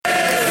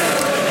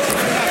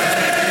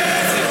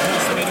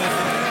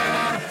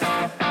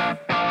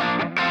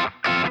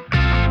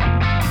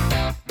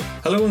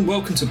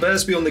welcome to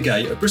Bears Beyond the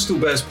Gate, a Bristol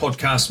Bears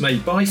podcast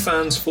made by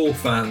fans for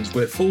fans.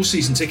 We're full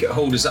season ticket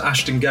holders at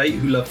Ashton Gate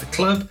who love the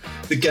club,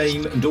 the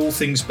game and all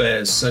things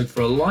Bears. So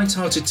for a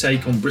light-hearted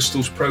take on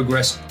Bristol's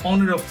progress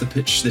on and off the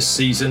pitch this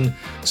season,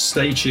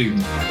 stay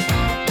tuned.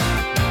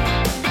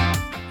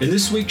 In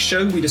this week's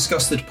show, we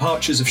discuss the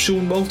departures of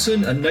Sean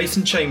Moulton and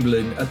Nathan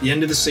Chamberlain at the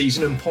end of the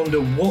season and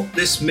ponder what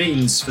this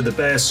means for the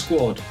Bears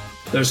squad.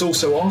 There's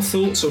also our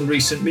thoughts on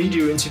recent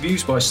media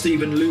interviews by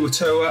Stephen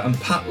Luatoa and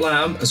Pat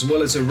Lamb, as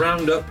well as a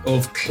roundup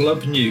of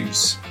club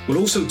news. We'll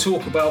also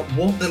talk about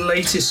what the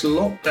latest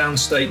lockdown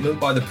statement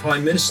by the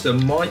Prime Minister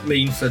might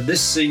mean for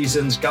this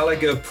season's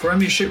Gallagher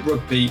Premiership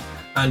Rugby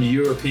and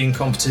European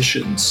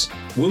competitions.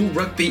 Will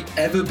rugby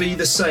ever be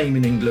the same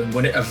in England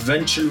when it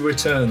eventually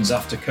returns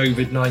after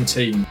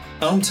COVID-19?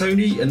 I'm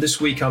Tony, and this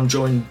week I'm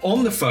joined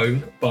on the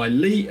phone by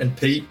Lee and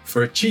Pete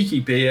for a cheeky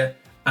beer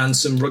and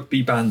some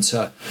rugby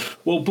banter.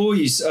 Well,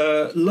 boys,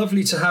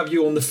 lovely to have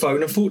you on the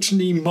phone.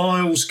 Unfortunately,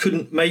 Miles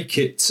couldn't make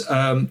it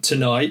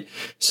tonight.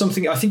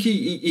 Something I think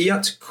he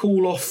had to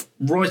call off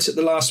right at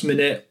the last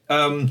minute.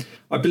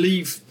 I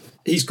believe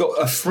he's got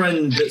a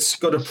friend that's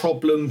got a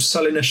problem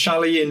selling a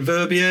chalet in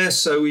Verbier,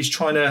 so he's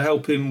trying to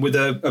help him with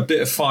a bit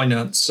of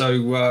finance.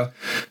 So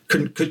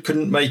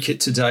couldn't make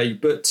it today.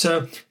 But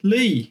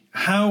Lee,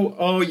 how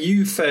are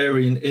you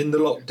faring in the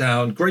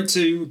lockdown? Great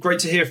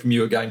to hear from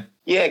you again.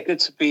 Yeah, good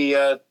to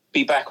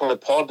be back on the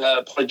pod.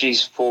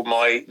 Apologies for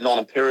my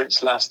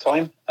non-appearance last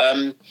time.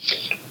 I'm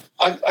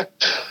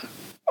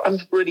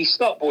really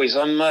stuck, boys.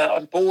 I'm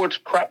bored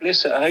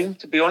crapless at home,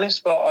 to be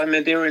honest, but I'm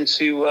adhering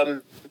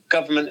to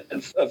government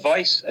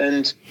advice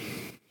and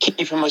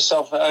keeping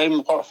myself at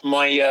home apart from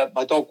my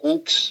dog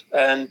walks.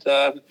 And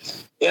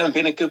I'm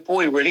being a good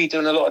boy, really,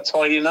 doing a lot of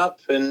tidying up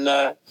and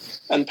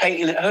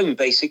painting at home,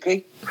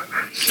 basically.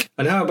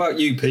 And how about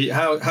you, Pete?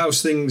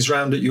 How's things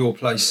round at your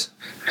place?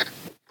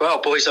 Well,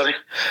 boys,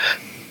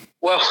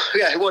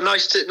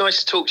 nice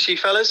to talk to you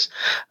fellas.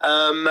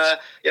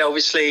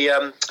 Obviously,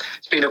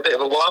 it's been a bit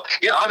of a while.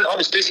 Yeah, I'm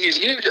as busy as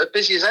you,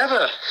 busy as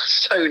ever,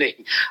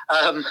 Tony.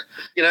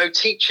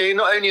 Teaching.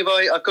 Not only have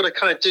I've got to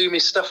kind of do my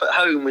stuff at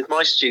home with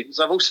my students,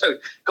 I've also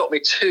got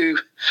my two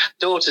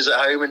daughters at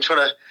home and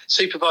trying to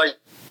supervise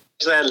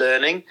their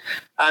learning.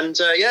 And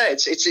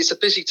it's a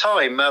busy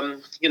time.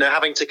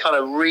 Having to kind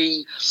of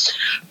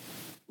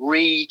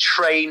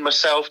retrain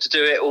myself to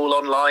do it all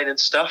online and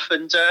stuff,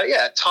 and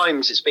at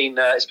times it's been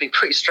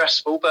pretty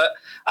stressful, but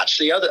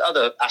actually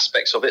other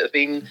aspects of it have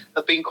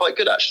been quite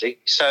good actually.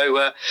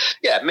 So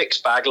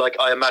mixed bag, like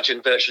I imagine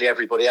virtually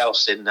everybody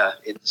else in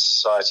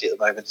society at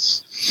the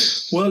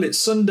moment. Well, it's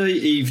Sunday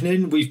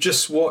evening. We've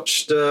just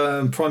watched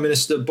Prime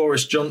Minister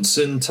Boris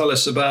Johnson tell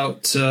us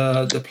about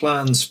the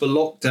plans for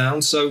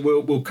lockdown, so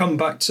we'll come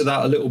back to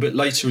that a little bit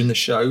later in the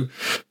show,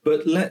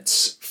 but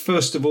let's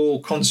first of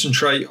all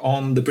concentrate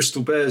on the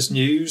Bristol Bears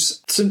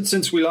news.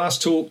 Since we last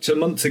talked a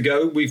month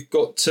ago, we've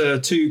got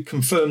two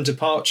confirmed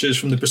departures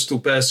from the Bristol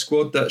Bears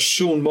squad. That's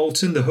Sean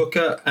Moulton, the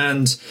hooker,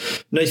 and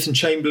Nathan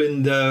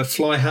Chamberlain, the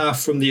fly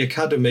half from the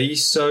academy.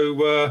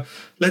 So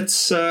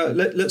let's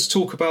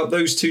talk about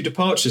those two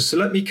departures. So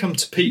let me come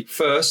to Pete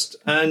first,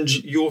 and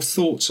your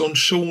thoughts on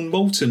Sean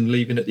Moulton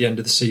leaving at the end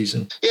of the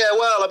season. Yeah,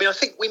 well, I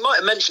think we might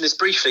have mentioned this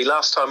briefly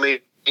last time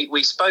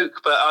we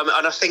spoke, but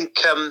and I think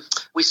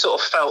we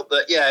sort of felt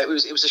that it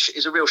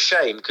was a real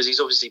shame because he's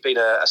obviously been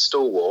a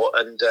stalwart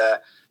and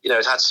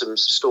has had some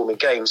storming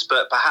games,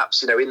 but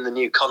perhaps in the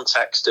new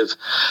context of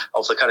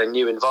the kind of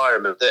new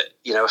environment that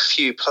a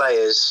few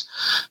players,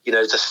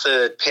 the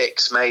third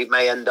picks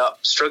may end up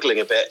struggling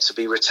a bit to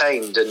be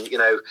retained, and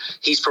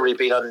he's probably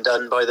been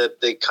undone by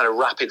the kind of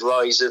rapid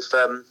rise of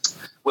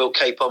Will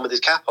Capon with his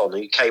cap on,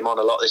 who came on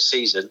a lot this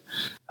season.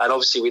 And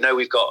obviously we know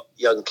we've got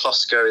young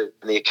Klosker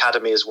in the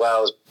academy as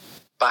well as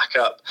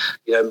backup,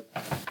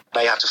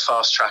 may have to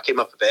fast track him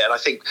up a bit. And I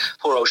think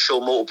poor old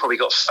Sean Moulton probably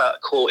got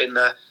caught in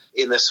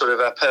the sort of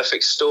a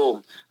perfect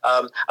storm.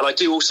 And I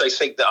do also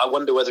think that I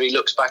wonder whether he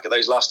looks back at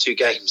those last two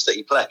games that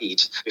he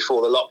played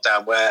before the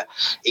lockdown where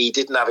he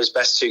didn't have his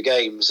best two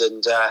games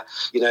and,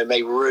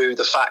 may rue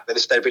the fact that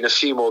if there'd been a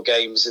few more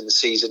games in the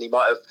season, he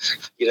might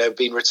have,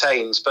 been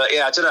retained. But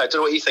I don't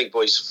know what you think,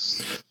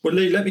 boys. Well,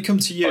 Lee, let me come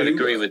to you. I'd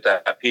agree with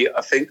that, Pete,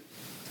 I think.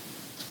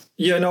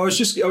 Yeah, no, I was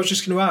just going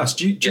to ask,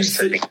 do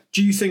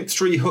you think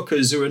three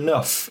hookers are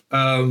enough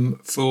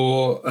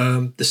for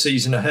the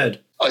season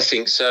ahead? I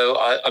think so.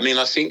 I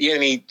think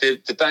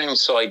the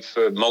downside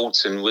for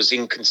Moulton was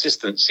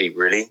inconsistency,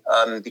 really,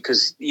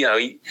 because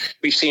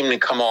we've seen him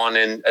come on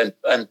and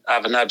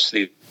have an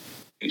absolute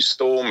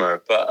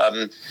stormer,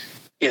 but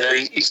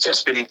he's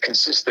just been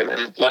inconsistent.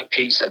 And like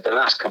Pete said, the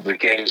last couple of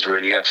games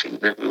really actually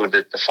were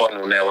the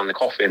final nail in the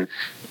coffin.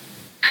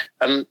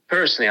 And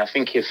personally, I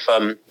think if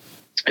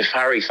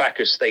Harry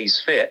Thacker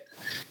stays fit,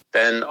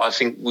 then I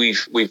think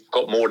we've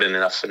got more than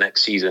enough for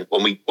next season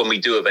when we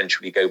do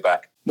eventually go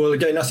back. Well,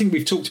 again, I think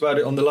we've talked about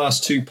it on the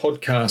last two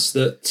podcasts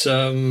that,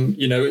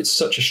 it's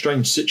such a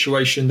strange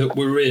situation that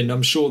we're in.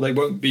 I'm sure they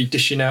won't be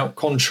dishing out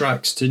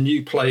contracts to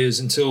new players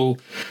until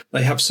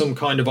they have some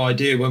kind of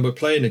idea when we're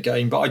playing a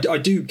game. But I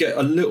do get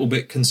a little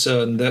bit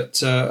concerned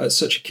that at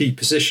such a key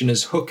position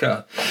as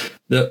hooker,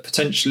 that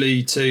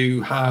potentially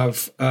to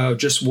have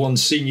just one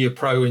senior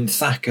pro in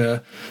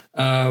Thacker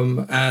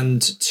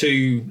and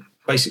two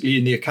basically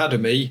in the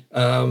academy,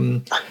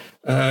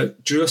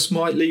 just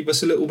might leave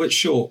us a little bit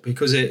short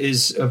because it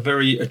is a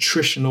very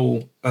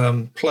attritional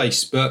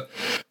place, but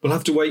we'll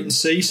have to wait and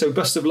see. So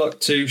best of luck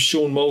to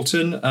Sean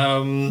Moulton,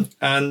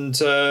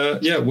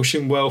 wish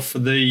him well for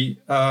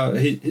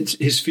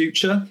his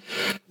future.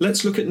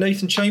 Let's look at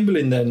Nathan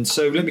Chamberlain then.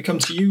 So let me come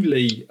to you,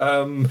 Lee.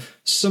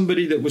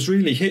 Somebody that was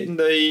really hitting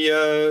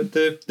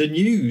the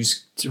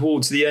news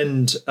towards the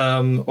end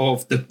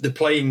of the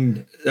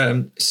playing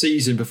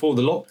season before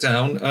the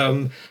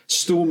lockdown,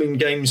 storming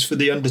games for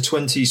the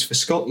under-20s for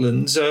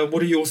Scotland.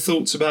 What are your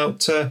thoughts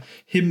about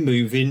him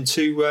moving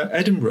to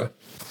Edinburgh?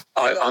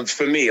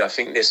 For me, I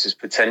think this is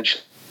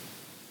potentially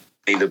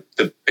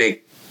the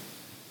big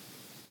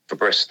for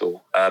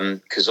Bristol,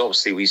 because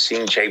obviously we've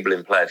seen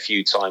Chamberlain play a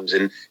few times,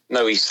 and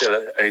no, he's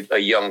still a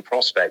young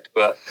prospect,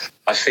 but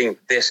I think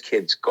this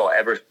kid's got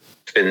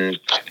everything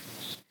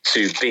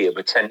to be a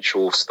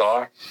potential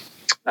star,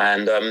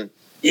 and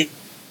the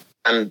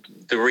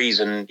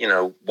reason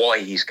why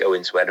he's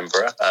going to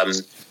Edinburgh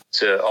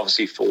to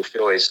obviously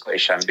fulfil his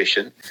Scottish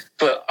ambition.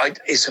 But I'll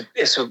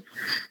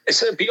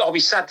be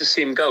sad to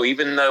see him go,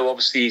 even though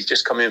obviously he's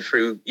just coming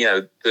through,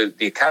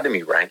 the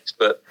academy ranks.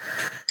 But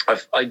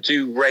I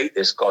do rate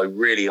this guy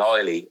really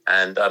highly,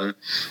 and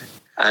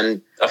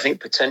I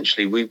think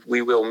potentially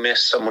we will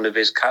miss someone of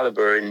his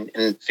calibre in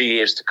a few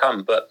years to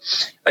come. But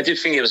I did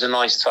think it was a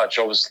nice touch.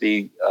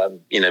 Obviously,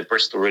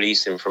 Bristol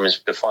released him from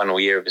the final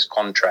year of his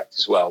contract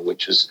as well,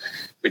 which was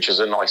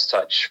a nice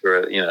touch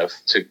for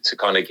to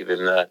kind of give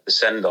him the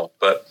send off.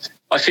 But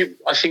I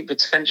think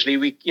potentially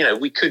we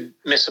could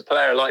miss a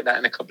player like that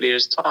in a couple of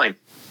years' time.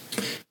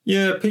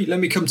 Yeah, Pete,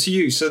 let me come to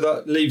you. So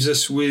that leaves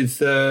us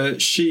with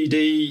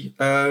Sheedy,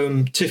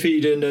 Tiff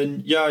Eden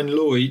and Jan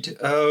Lloyd.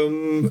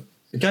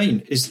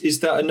 Again, is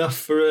that enough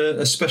for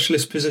a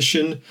specialist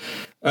position?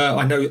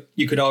 I know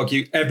you could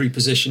argue every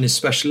position is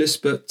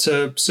specialist, but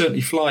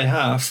certainly fly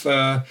half.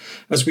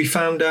 As we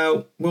found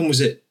out, when was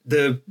it?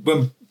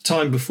 When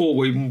time before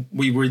we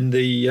were in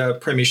the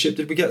Premiership,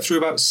 did we get through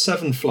about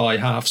 7 fly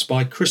halves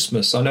by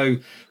Christmas? I know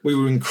we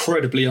were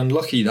incredibly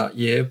unlucky that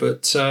year,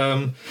 but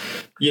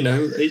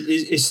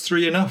is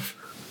 3 enough?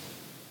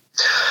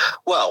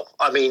 Well,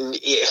 I mean,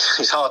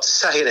 it's hard to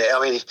say, isn't it? I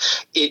mean,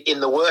 in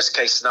the worst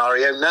case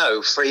scenario,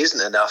 no, 3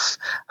 isn't enough.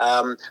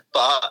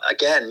 But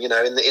again, in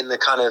the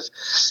kind of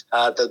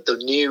the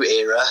new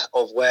era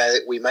of where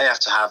we may have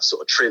to have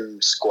sort of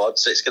trimmed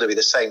squads, so it's going to be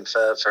the same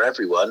for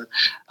everyone.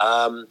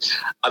 I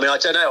mean, I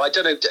don't know.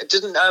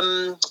 Didn't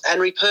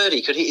Henry Purdy,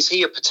 is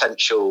he a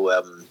potential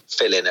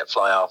fill-in at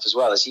fly half as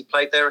well? Has he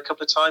played there a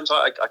couple of times?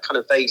 I kind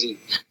of vaguely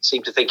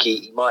seem to think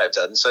he might have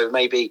done. So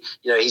maybe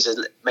he's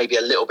maybe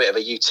a little bit of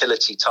a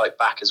utility type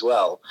back as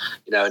well,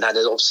 and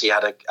obviously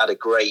had a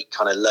great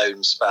kind of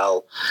loan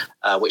spell,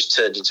 which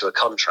turned into a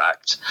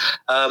contract.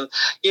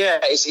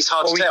 It's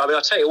hard to tell. I mean,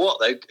 I'll tell you what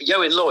though,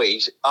 Ioan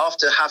Lloyd,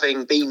 after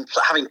having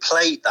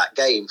played that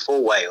game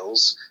for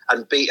Wales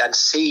and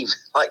seen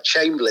like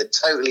Chamberlain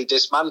totally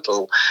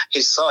dismantle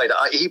his side,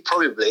 he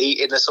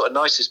probably, in the sort of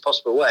nicest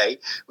possible way,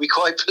 we're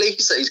quite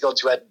pleased that he's gone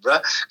to Edinburgh,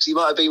 because he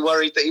might have been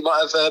worried that he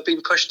might have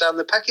been pushed down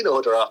the pecking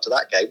order after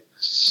that game.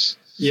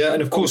 Yeah,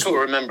 and of course... We've got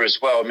to remember as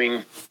well, I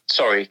mean,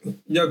 sorry.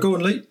 Yeah, go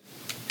on, Lee.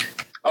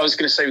 I was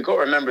going to say, we've got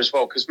to remember as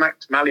well, because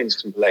Max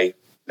Malins can play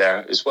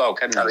there as well,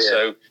 can he?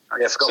 Oh,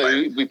 yeah.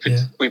 So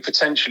we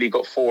potentially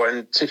got 4,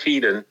 and Tiff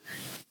Eden,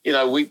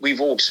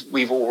 we've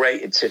all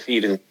rated Tiff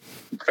Eden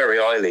very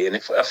highly,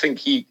 and I think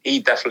he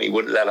definitely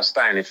wouldn't let us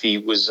down if he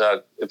was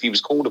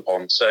called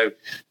upon. So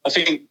I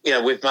think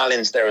with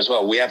Malins there as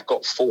well, we have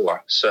got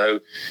 4. So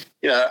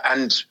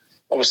and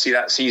obviously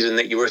that season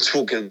that you were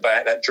talking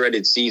about, that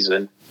dreaded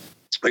season,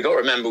 we got to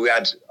remember we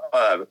had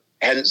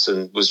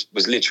Henson was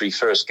literally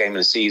first game of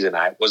the season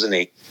out, wasn't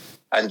he?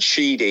 And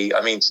Sheedy,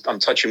 I mean, I'm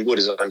touching wood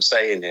as I'm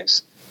saying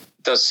this,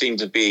 does seem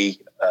to be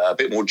a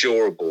bit more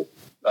durable.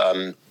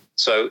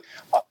 So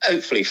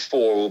hopefully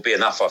 4 will be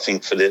enough, I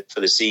think, for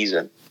the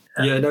season.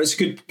 Yeah, no, it's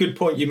a good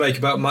point you make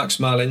about Max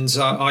Malins.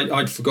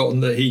 I'd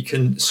forgotten that he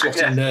can slot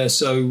in there.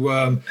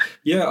 So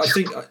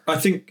I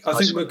think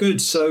we're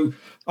good. So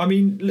I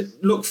mean,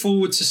 look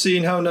forward to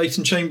seeing how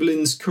Nathan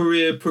Chamberlain's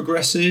career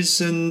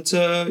progresses, and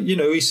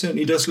he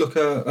certainly does look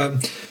a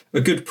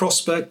good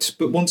prospect.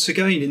 But once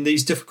again, in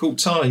these difficult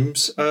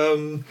times,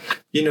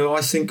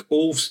 I think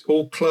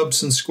all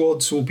clubs and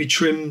squads will be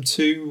trimmed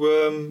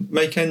to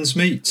make ends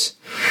meet.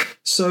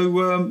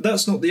 So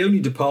that's not the only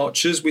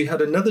departures. We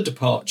had another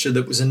departure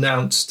that was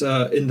announced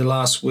in the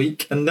last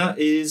week, and that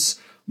is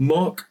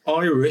Mark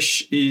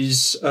Irish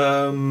is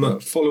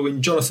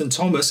following Jonathan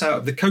Thomas out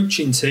of the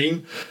coaching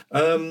team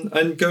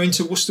and going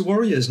to Worcester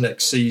Warriors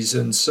next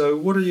season. So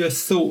what are your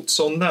thoughts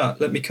on that?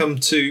 Let me come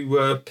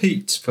to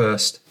Pete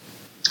first.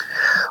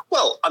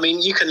 Well, I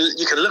mean, you can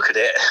look at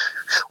it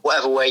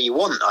whatever way you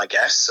want, I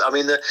guess. I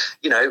mean,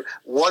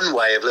 one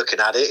way of looking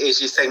at it is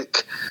you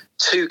think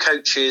two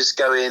coaches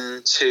go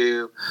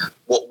into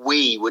what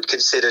we would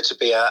consider to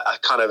be a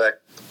kind of a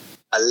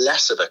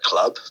less of a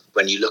club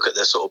when you look at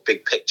the sort of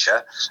big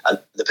picture and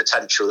the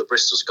potential that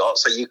Bristol's got.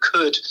 So you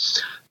could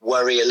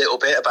worry a little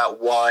bit about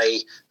why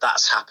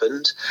that's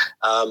happened.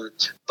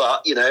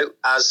 But,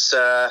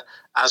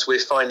 as we're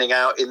finding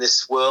out in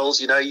this world,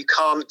 you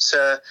can't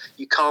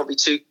be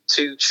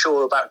too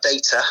sure about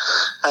data,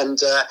 and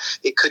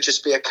it could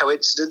just be a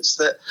coincidence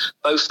that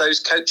both those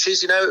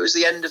coaches, it was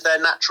the end of their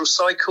natural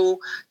cycle.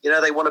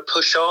 They want to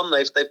push on.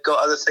 They've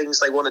got other things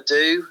they want to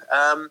do,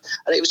 and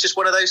it was just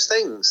one of those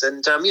things.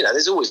 And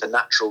there's always a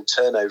natural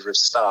turnover of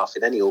staff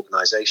in any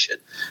organisation,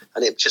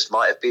 and it just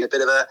might have been a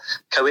bit of a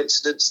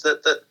coincidence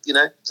that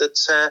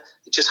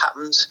it just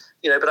happened.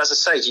 But as I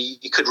say,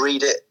 you could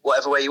read it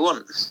whatever way you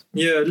want.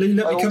 Yeah, Lee,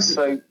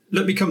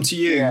 let me come to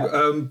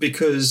you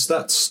because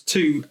that's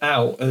 2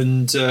 out,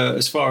 and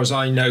as far as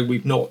I know,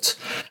 we've not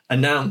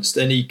announced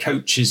any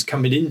coaches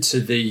coming into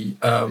the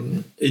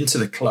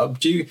club.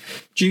 Do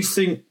you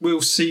think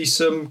we'll see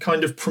some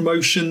kind of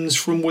promotions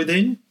from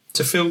within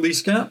to fill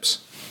these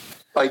gaps?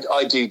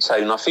 I do,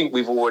 Tone. I think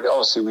we've already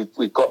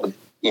we've got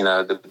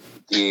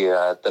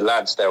the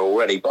lads there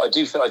already, but I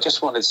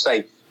just wanted to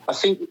say, I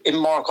think in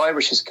Mark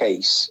Irish's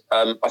case,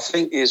 I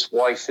think his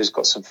wife has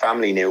got some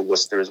family near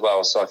Worcester as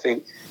well. So I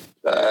think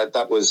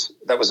that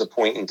was a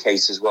point in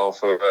case as well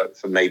for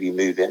maybe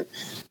moving.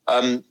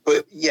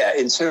 But yeah,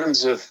 in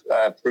terms of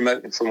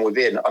promoting from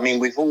within, I mean,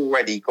 we've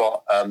already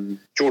got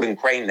Jordan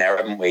Crane there,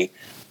 haven't we?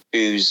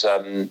 Who's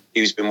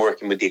been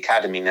working with the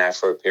academy now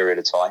for a period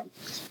of time.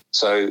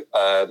 So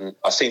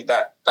I think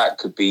that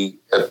could be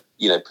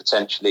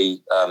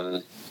potentially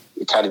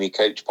academy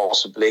coach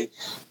possibly.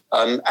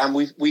 And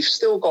we've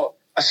still got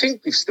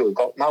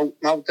Mal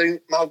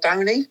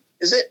Downey,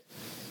 is it?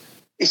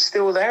 He's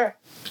still there.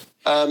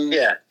 For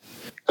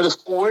the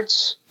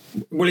forwards.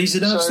 Well, he's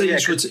announced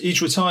that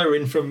he's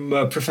retiring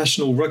from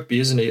professional rugby,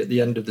 isn't he, at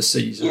the end of the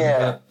season?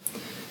 Yeah.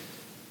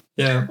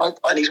 Yeah.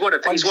 And he's one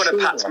of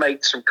Pat's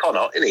mates from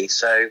Connacht, isn't he?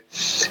 So,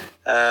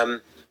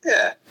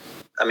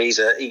 I mean,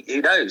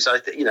 who knows? I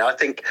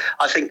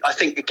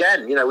think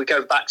again, we're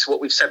going back to what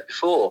we've said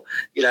before.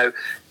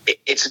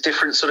 It's a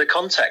different sort of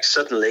context.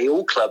 Suddenly,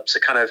 all clubs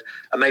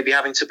are maybe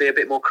having to be a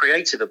bit more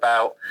creative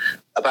about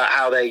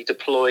how they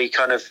deploy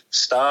kind of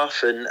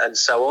staff and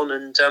so on.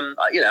 And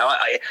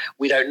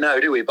we don't know,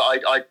 do we?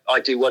 But I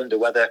do wonder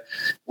whether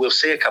we'll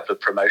see a couple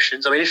of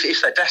promotions. I mean,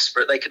 if they're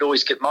desperate, they could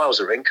always give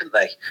Miles a ring, couldn't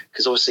they?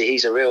 Because obviously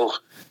he's a real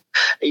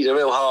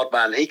hard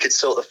man. He could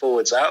sort the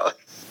forwards out.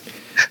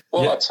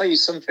 Well, I'll tell you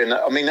something.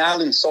 I mean,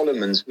 Alan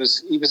Solomons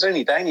was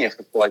only down here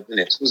for 5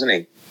 minutes, wasn't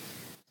he?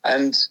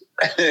 And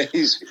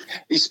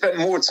he spent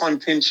more time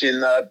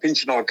pinching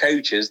our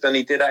coaches than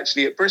he did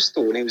actually at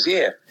Bristol when he was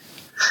here.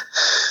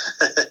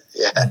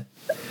 Yeah.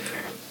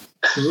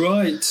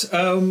 Right.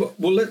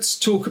 Well, let's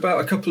talk about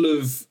a couple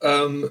of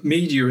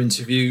media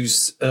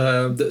interviews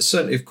that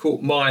certainly have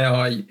caught my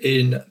eye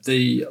in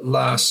the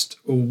last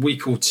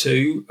week or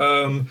two.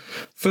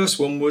 First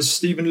one was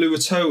Stephen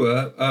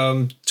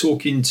Luatoa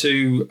talking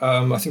to,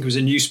 I think it was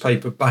a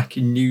newspaper back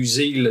in New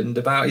Zealand,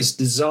 about his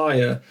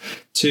desire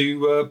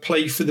to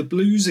play for the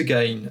Blues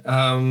again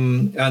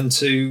and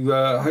to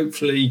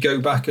hopefully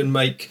go back and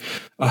make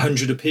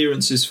 100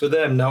 appearances for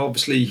them. Now,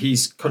 obviously,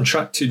 he's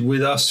contracted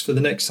with us for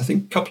the next, I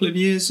think, couple of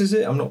years, is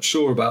it? I'm not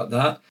sure about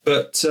that.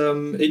 But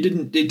it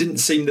didn't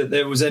seem that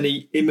there was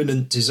any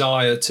imminent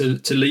desire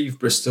to leave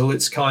Bristol.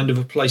 It's kind of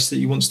a place that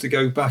he wants to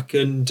go back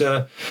and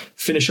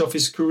finish off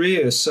his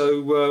career.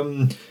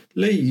 So,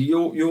 Lee,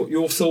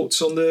 your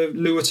thoughts on the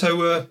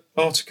Luatoa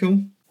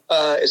article?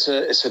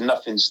 It's a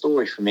nothing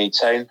story for me,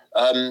 Tone.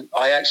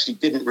 I actually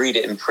didn't read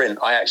it in print.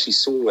 I actually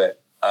saw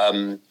it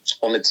on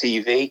the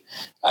TV.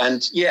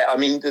 And yeah, I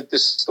mean, the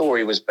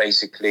story was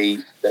basically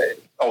that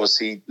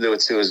obviously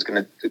Luatoa is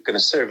going to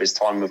serve his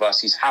time with us.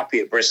 He's happy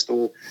at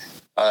Bristol.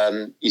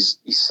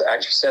 He's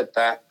actually said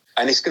that.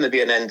 And it's going to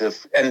be an end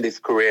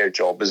of career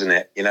job, isn't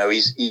it?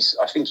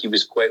 I think he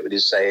was quoted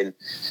as saying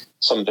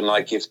something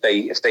like if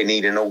they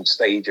need an old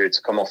stager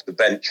to come off the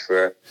bench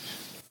for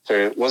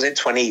was it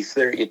 20,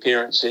 30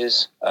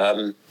 appearances?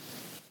 And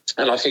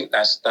I think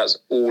that's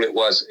all it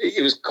was.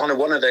 It was kind of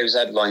one of those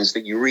headlines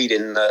that you read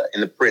in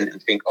the print and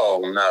think,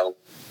 oh no,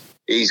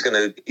 he's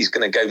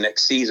gonna go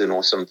next season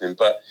or something.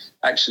 But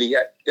actually,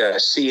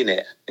 seeing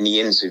it in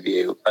the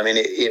interview, I mean,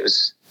 it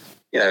was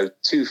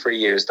 2-3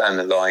 years down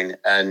the line,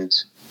 and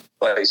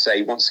like I say,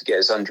 he wants to get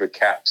his 100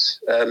 caps.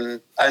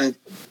 And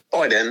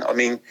by then, I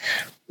mean,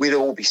 we'd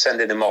all be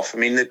sending him off. I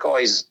mean, the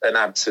guy's an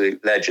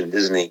absolute legend,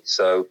 isn't he?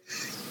 So,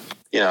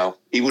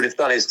 he would have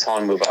done his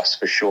time with us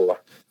for sure.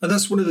 And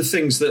that's one of the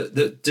things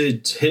that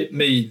did hit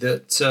me,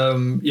 that,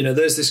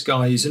 there's this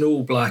guy, he's an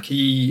All Black.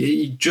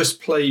 He just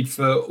played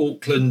for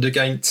Auckland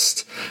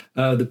against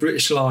the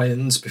British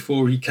Lions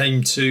before he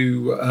came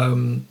to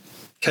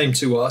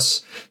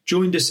us,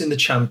 joined us in the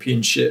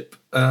Championship,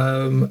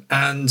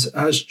 and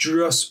has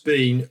just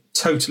been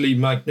totally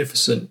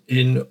magnificent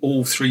in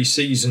all 3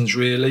 seasons,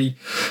 really.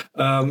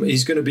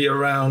 He's going to be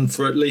around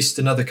for at least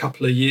another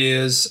couple of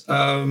years.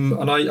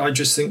 And I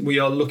just think we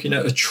are looking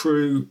at a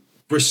true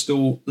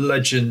Bristol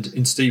legend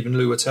in Stephen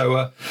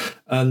Luatoa,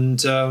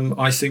 and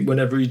I think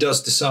whenever he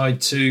does decide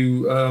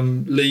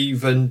to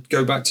leave and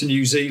go back to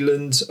New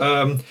Zealand,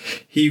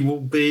 he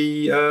will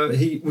be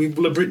we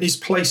will have written his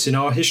place in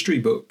our history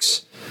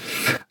books.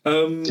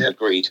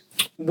 Agreed.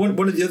 One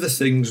of the other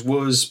things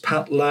was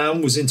Pat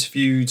Lam was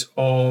interviewed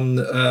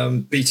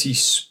on BT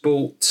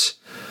Sport.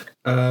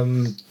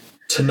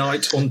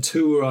 Tonight on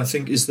Tour, I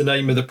think, is the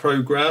name of the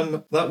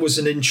programme. That was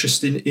an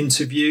interesting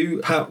interview.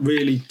 Pat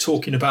really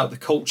talking about the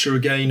culture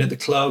again at the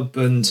club,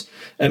 and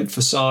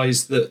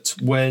emphasised that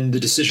when the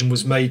decision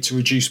was made to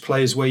reduce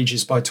players'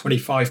 wages by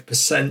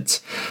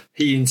 25%,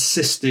 he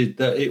insisted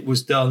that it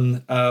was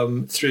done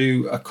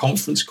through a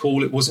conference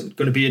call. It wasn't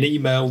going to be an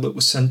email that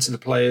was sent to the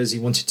players. He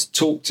wanted to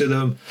talk to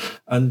them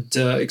and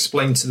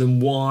explain to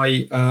them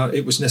why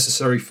it was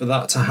necessary for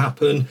that to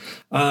happen.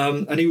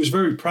 And he was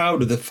very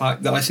proud of the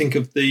fact that I think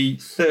of the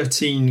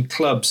 13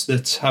 clubs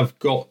that have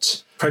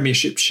got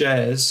Premiership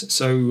shares,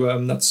 so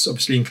that's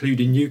obviously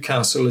including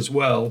Newcastle as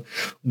well,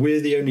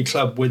 we're the only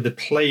club where the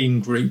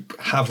playing group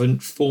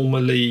haven't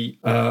formally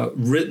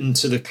written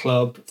to the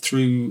club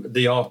through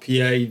the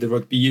RPA, the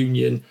rugby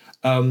union,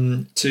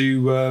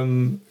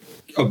 to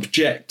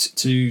object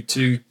to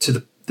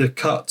the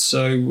cut.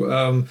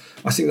 So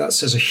I think that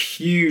says a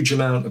huge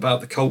amount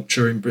about the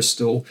culture in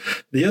Bristol.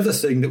 The other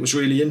thing that was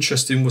really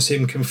interesting was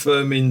him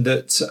confirming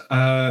that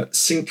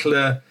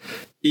Sinclair,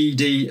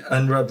 Edie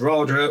and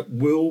Radradra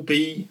will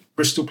be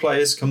Bristol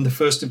players come the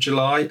 1st of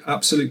July,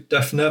 absolute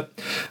definite.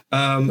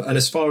 And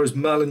as far as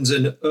Mallins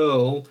and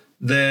Earl,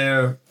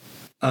 their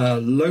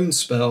loan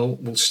spell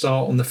will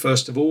start on the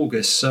 1st of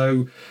August.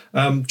 So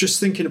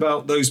just thinking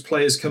about those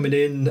players coming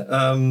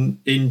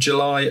in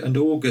July and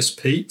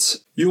August, Pete,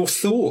 your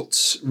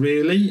thoughts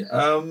really,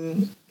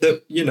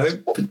 that,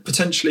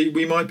 potentially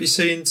we might be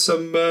seeing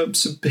some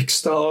big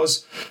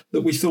stars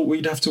that we thought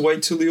we'd have to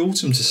wait till the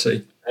autumn to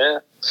see. Yeah.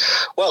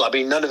 Well, I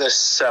mean, none of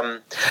us,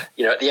 at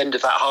the end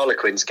of that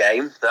Harlequins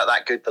game,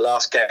 that good, the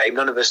last game,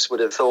 none of us would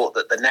have thought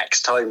that the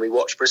next time we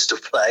watch Bristol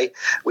play,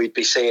 we'd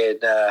be seeing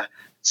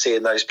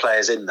those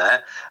players in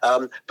there.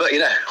 But,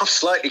 I'm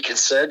slightly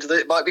concerned that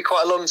it might be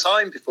quite a long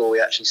time before we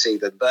actually see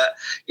them. But,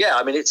 yeah,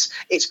 I mean, it's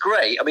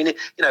great. I mean,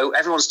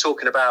 everyone's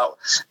talking about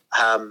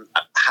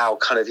how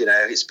kind of,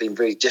 it's been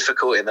really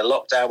difficult in the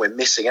lockdown. We're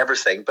missing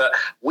everything. But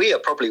we are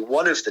probably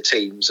one of the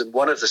teams and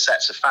one of the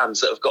sets of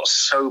fans that have got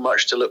so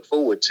much to look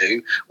forward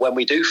to when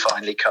we do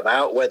finally come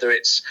out, whether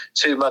it's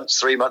 2 months,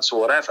 3 months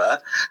or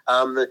whatever.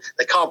 There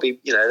can't be,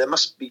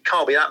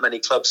 can't be that many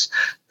clubs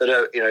that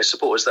are,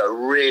 supporters that are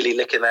really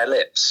licking their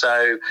lips.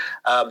 So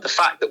the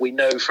fact that we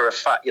know for a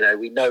fact,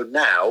 we know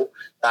now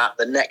that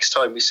the next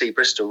time we see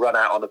Bristol run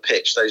out on a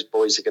pitch, those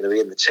boys are going to be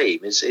in the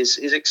team is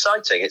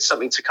exciting. It's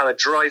something to kind of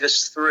drive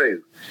us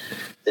through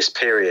this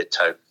period,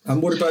 Tone.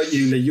 And what about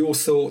you, Lee? Your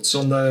thoughts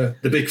on the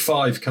Big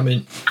Five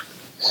coming?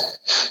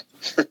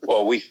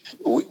 Well, we've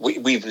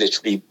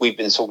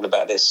been talking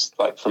about this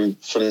like from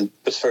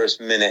the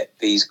first minute.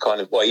 These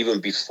kind of, even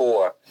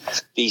before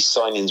these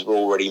signings were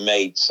already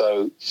made.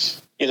 So,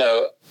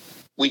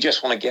 we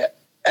just want to get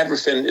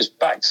everything as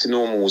back to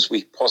normal as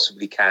we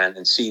possibly can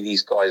and see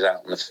these guys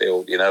out on the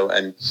field,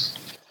 and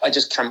I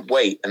just can't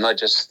wait. And I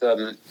just,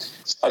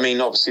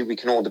 obviously we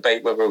can all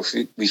debate whether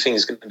we think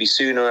it's going to be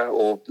sooner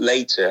or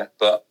later,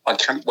 but I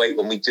can't wait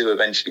when we do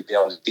eventually be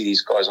able to see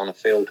these guys on the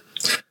field.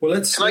 Well,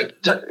 let's... Can I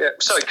just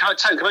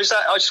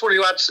want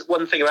to add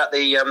one thing about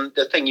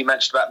the thing you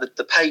mentioned about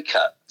the pay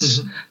cuts.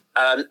 Mm-hmm.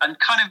 And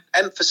kind of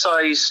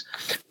emphasise,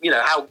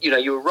 how,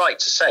 you were right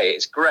to say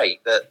it's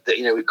great that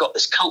we've got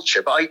this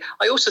culture. But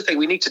I also think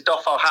we need to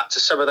doff our hat to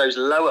some of those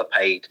lower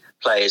paid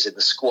players in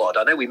the squad.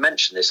 I know we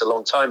mentioned this a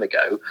long time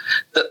ago,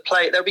 that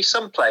there'll be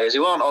some players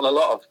who aren't on a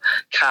lot of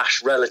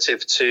cash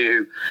relative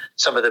to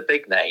some of the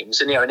big names.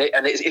 And,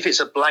 if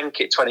it's a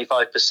blanket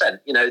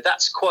 25%,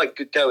 that's quite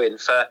good going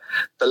for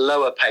the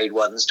lower paid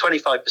ones.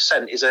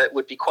 25%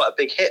 would be quite a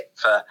big hit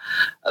for,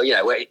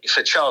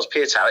 for Charles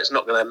Piutau. It's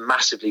not going to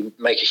massively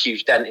make a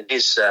huge dent in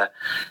his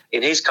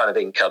kind of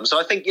income. So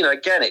I think,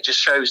 again, it just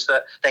shows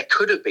that there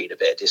could have been a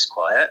bit of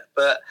disquiet,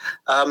 but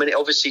and it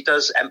obviously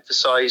does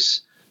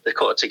emphasise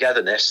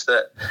togetherness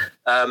that,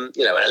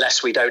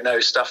 unless we don't know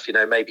stuff,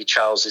 maybe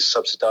Charles is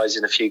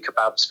subsidising a few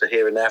kebabs for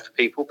here and there for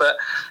people. But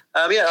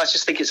I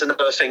just think it's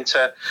another thing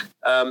to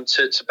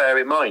bear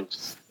in mind.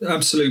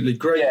 Absolutely.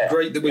 Great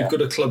that we've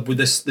got a club with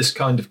this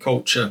kind of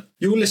culture.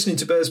 You're listening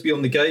to Bears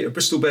Beyond the Gate, a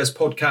Bristol Bears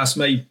podcast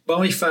made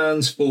by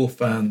fans for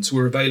fans.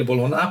 We're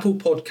available on Apple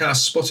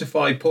Podcasts,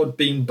 Spotify,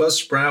 Podbean,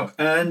 Buzzsprout,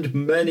 and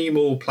many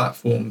more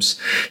platforms.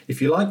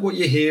 If you like what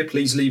you hear,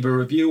 please leave a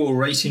review or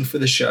rating for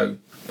the show.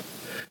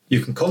 You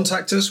can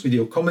contact us with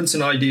your comments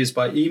and ideas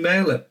by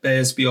email at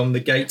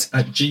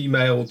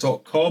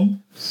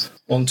bearsbeyondthegate@gmail.com.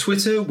 On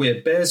Twitter,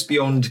 we're Bears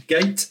Beyond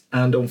Gate,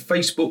 and on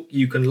Facebook,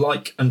 you can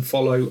like and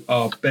follow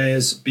our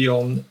Bears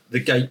Beyond the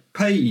Gate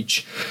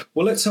page.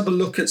 Well, let's have a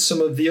look at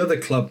some of the other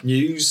club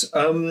news.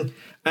 I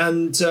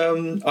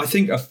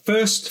think a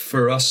first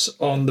for us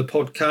on the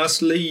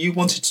podcast, Lee, you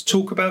wanted to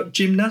talk about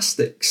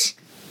gymnastics.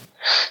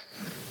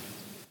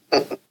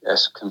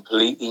 That's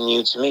completely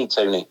new to me,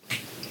 Tony.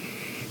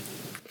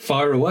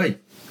 Fire away.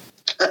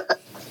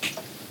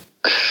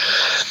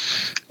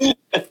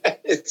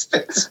 It's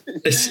a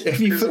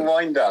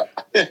wind up.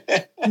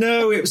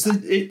 No, it's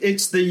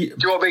the. Do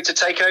you want me to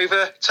take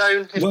over,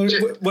 Tone?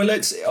 Well,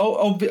 it's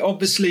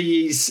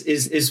obviously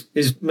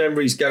his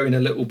memory's going a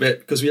little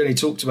bit because we only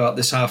talked about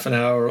this half an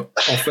hour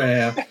off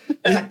air.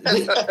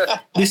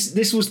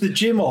 This was the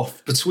gym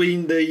off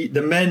between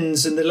the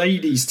men's and the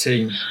ladies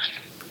team.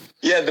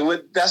 Yeah,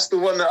 that's the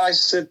one that I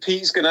said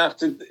Pete's going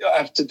to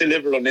have to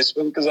deliver on this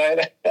one because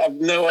I have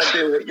no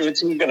idea what you were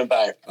talking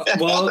about.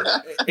 Well,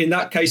 in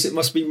that case, it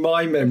must be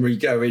my memory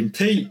going.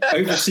 Pete,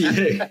 over to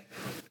you.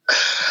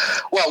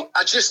 Well,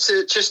 just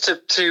to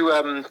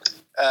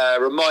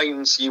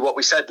remind you what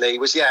we said, Lee,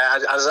 was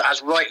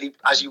as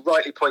you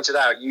rightly pointed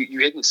out, you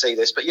didn't see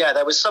this, but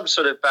there was some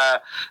sort of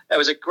there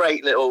was a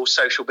great little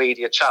social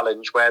media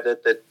challenge where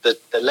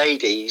the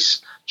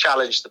ladies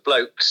challenged the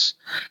blokes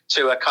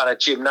to a kind of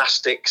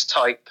gymnastics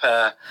type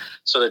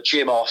sort of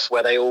gym off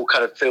where they all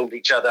kind of filmed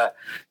each other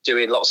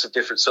doing lots of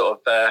different sort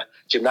of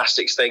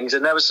gymnastics things,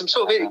 and there was some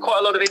sort of quite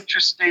a lot of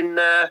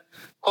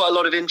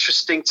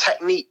interesting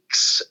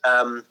techniques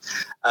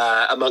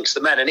amongst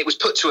the men, and it was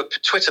put to a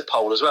Twitter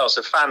poll as well,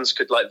 so fans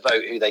could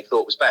vote who they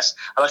thought was best.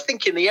 And I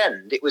think in the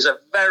end, it was a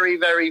very,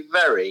 very,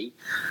 very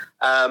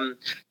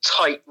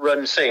tight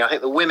run thing. I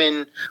think the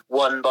women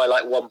won by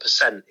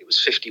 1%. It was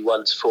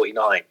 51 to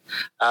 49.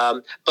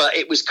 But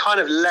it was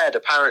kind of led,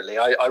 apparently,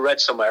 I read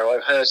somewhere, or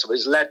I've heard somewhere, it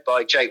was led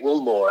by Jake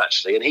Woolmore,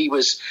 actually, and he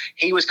was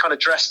kind of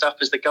dressed up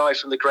as the guy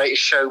from The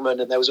Greatest Showman,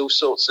 and there was all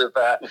sorts of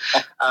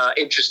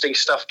interesting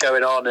stuff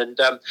going on. And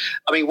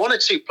one or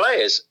two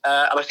players,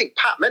 and I think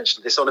Pat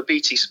mentioned this on a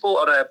BT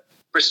Sport, on a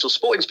Bristol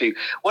Sport interview,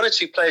 one or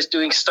two players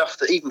doing stuff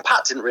that even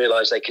Pat didn't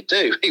realise they could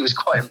do. He was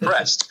quite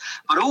impressed.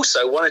 But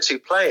also one or two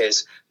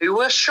players who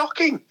were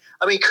shocking.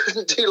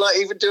 Couldn't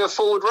even do a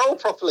forward roll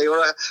properly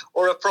or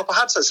a proper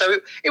handstand. So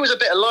it was a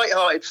bit of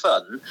light-hearted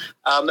fun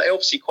that I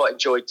obviously quite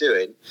enjoyed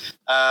doing.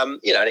 And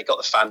it got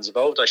the fans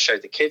involved. I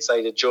showed the kids;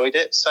 they'd enjoyed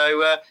it.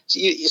 So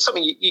it's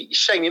something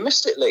shame you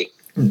missed it, Lee.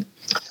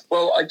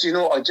 Well, I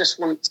just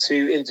want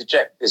to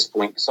interject at this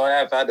point because I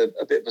have had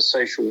a bit of a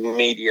social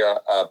media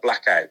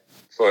blackout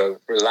for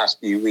the last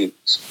few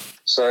weeks.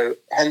 So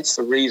hence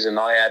the reason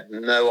I had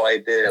no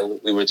idea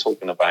what we were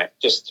talking about,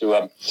 just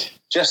to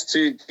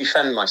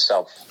defend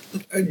myself.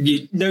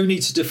 No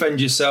need to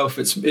defend yourself.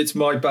 It's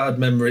my bad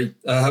memory.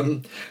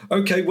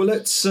 Okay, well,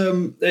 let's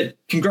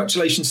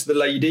congratulations to the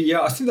lady.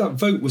 Yeah, I think that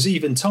vote was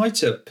even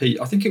tighter,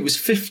 Pete. I think it was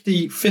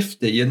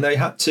 50-50, and they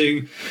had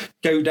to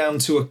go down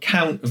to a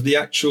count of the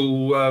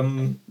actual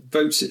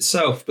votes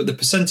itself, but the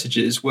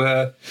percentages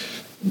were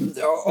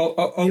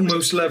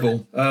almost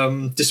level,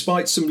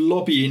 despite some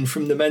lobbying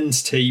from the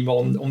men's team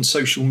on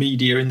social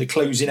media in the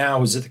closing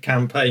hours of the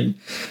campaign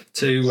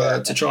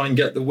to try and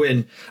get the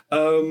win.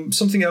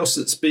 Something else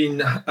that's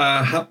been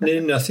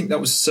happening, I think that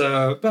was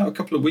about a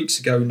couple of weeks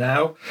ago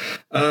now,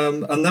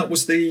 and that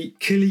was the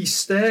Killy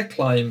stair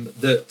climb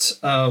that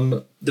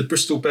the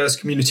Bristol Bears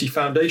Community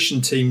Foundation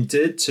team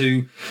did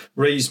to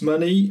raise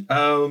money.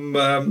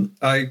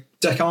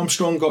 Dec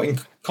Armstrong got in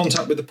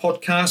contact with the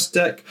podcast.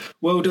 Dec,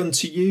 well done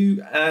to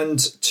you and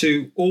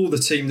to all the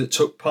team that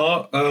took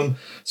part.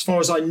 As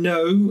far as I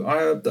know,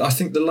 I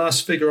think the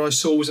last figure I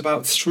saw was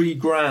about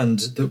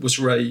 $3,000 that was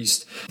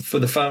raised for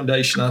the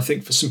foundation. I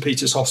think for St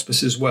Peter's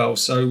Hospice as well.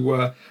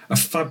 So a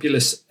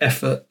fabulous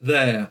effort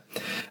there.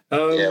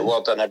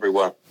 Well done,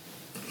 everyone.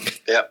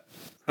 Yep.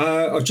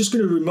 I'm just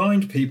going to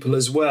remind people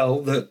as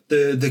well that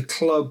the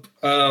club,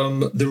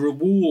 the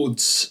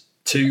rewards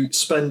to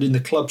spend in the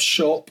club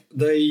shop,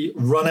 they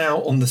run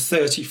out on the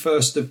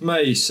 31st of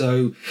May.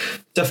 So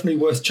definitely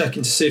worth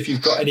checking to see if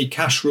you've got any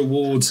cash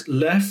rewards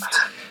left.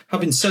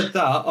 having said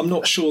that, I'm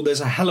not sure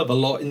there's a hell of a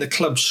lot in the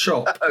club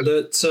shop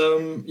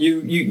that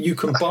you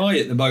can buy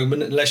at the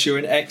moment, unless you're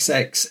an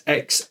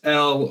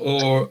XXXL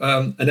or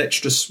an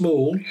extra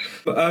small.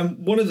 But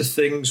one of the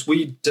things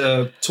we'd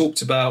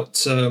talked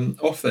about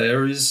off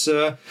air is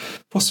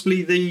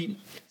possibly the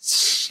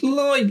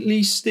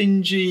slightly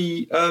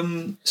stingy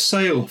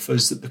sale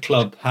offers that the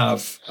club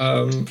have.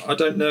 I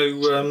don't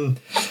know,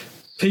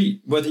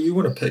 Pete, whether you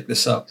want to pick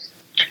this up.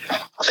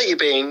 I think you're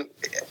being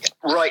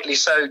rightly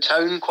so,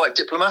 Tone, quite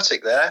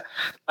diplomatic there.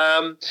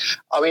 I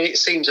mean, it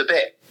seems a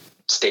bit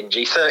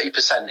stingy.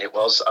 30% it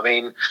was. I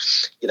mean,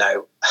 you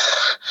know,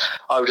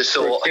 I would have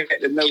thought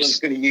that no one's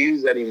going to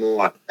use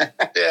anymore.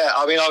 Yeah,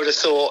 I mean, I would have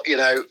thought, you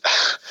know,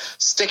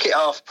 stick it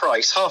half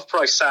price. Half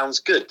price sounds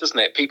good, doesn't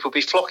it? People would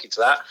be flocking to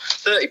that.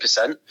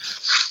 30%,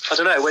 I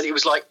don't know, when it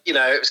was like, you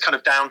know, it was kind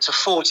of down to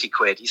 40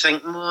 quid. You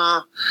think,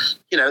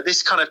 you know,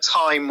 this kind of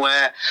time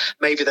where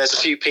maybe there's a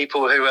few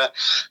people who are,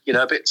 you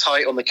know, a bit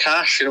tight on the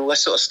cash and all that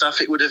sort of stuff,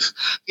 it would have,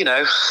 you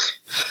know,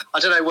 I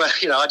don't know where,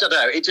 you know, I don't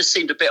know. It just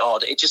seemed a bit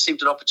odd. It just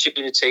seemed an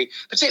opportunity,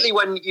 particularly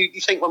when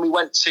you think when we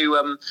went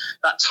to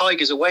that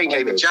Tigers away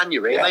game in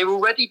January, and they were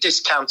already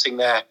discounting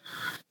their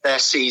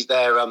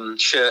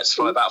shirts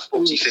from about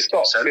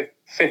 40-50%.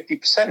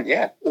 50%,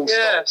 yeah.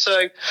 Yeah, so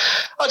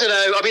I don't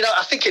know. I mean,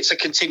 I think it's a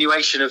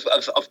continuation of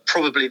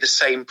probably the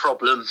same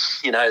problem,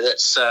 you know,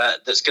 that's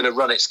going to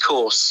run its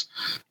course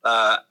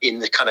in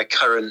the kind of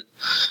current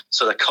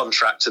sort of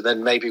contract, and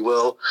then maybe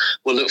we'll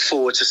look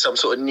forward to some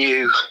sort of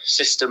new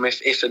system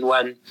if and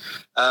when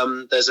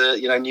there's a,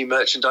 you know, new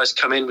merchandise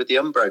come in with the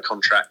Umbro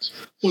contract.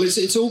 Well,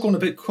 it's all gone a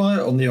bit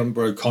quiet on the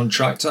Umbro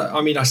contract.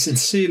 I mean, I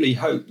sincerely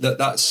hope that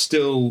that's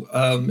still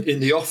in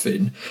the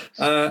offing.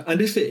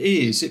 And if it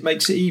is, it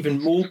makes it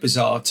even more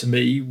bizarre to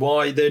me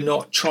why they're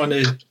not trying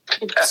to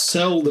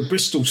sell the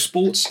Bristol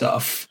sports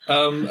stuff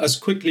as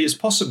quickly as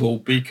possible,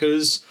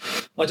 because,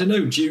 I don't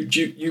know,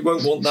 you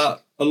won't want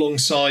that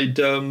alongside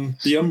the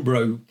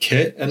Umbro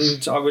kit.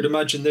 And I would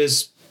imagine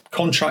there's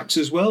contracts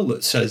as well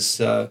that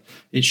says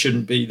it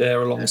shouldn't be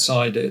there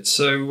alongside it.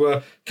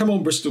 So come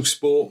on, Bristol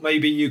Sport,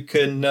 maybe you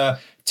can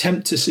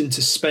tempt us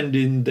into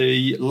spending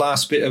the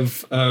last bit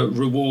of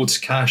rewards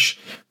cash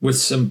with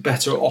some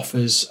better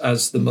offers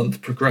as the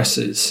month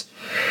progresses.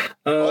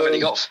 I've only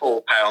got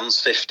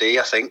 £4.50,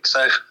 I think,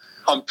 so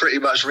I'm pretty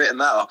much written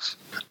that off.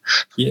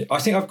 Yeah, I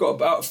think I've got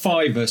about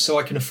 £5, so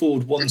I can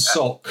afford one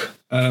sock.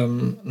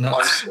 I'm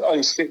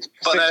 6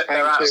 but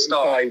they're out of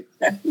stock.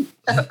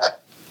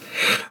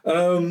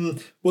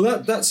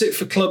 Well, that's it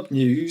for club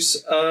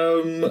news.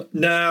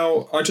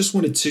 Now, I just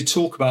wanted to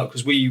talk about,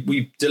 because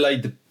we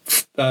delayed the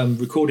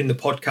recording the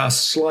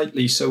podcast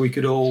slightly so we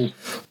could all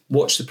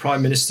watch the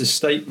Prime Minister's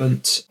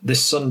statement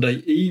this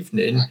Sunday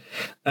evening.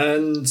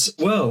 And,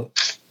 well,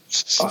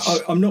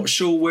 I'm not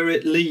sure where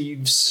it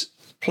leaves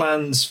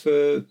plans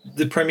for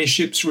the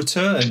Premiership's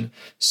return.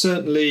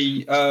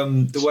 Certainly,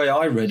 the way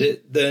I read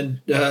it,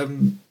 then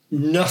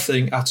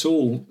nothing at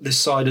all this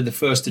side of the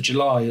 1st of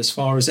July as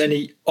far as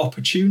any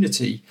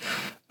opportunity,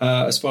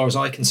 as far as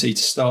I can see,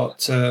 to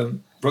start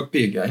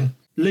rugby again.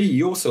 Lee,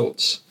 your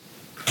thoughts?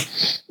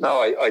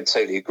 No, I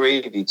totally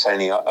agree with you,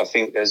 Tony. I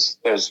think there's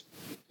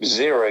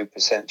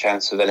 0%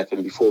 chance of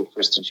anything before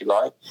 1st of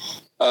July.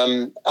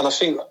 And I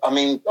think, I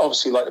mean,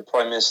 obviously, like the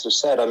Prime Minister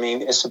said, I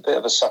mean, it's a bit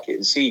of a suck it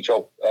and see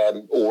job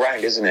all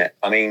round, isn't it?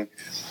 I mean,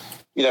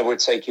 you know, we're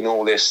taking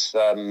all this,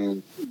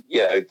 you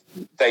know,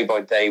 day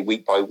by day,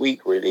 week by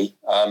week, really.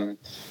 I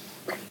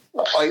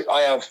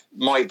have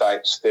my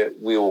doubts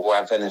that we will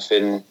have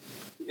anything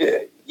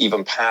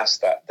even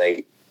past that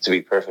date, to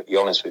be perfectly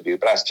honest with you.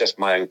 But that's just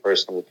my own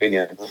personal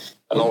opinion.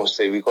 And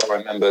obviously, we've got to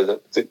remember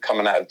that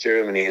coming out of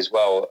Germany as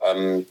well,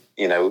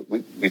 you know,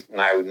 we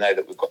now know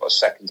that we've got a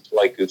second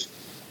spike of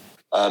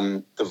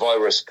the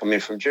virus coming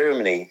from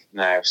Germany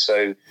now.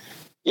 So,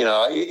 you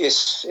know,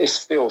 it's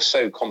still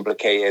so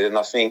complicated. And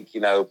I think, you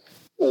know,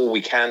 all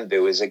we can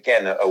do is,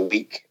 again, a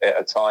week at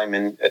a time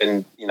and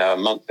you know, a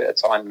month at a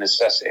time, and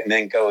assess it and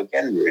then go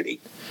again,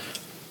 really.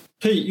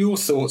 Pete, your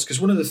thoughts? Because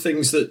one of the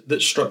things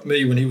that struck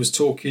me when he was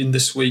talking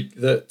this week,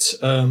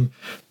 that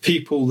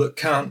people that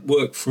can't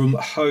work from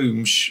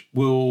home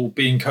will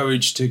be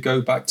encouraged to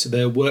go back to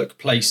their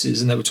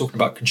workplaces, and they were talking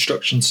about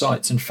construction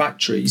sites and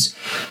factories.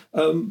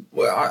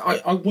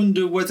 I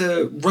wonder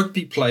whether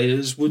rugby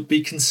players would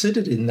be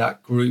considered in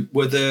that group,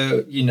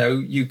 whether, you know,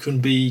 you can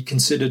be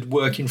considered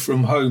working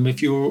from home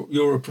if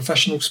you're a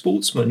professional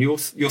sportsman. Your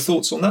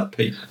thoughts on that,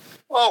 Pete?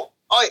 Well,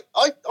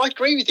 I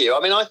agree with you.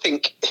 I mean, I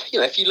think, you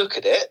know, if you look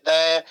at it,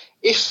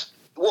 if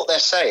what they're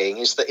saying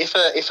is that if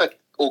a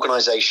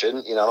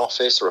organisation, you know, an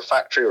office or a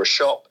factory or a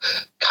shop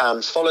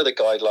can follow the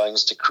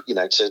guidelines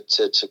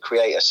to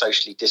create a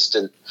socially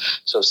distant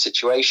sort of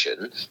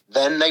situation,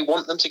 then they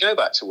want them to go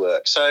back to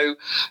work. So,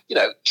 you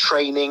know,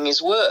 training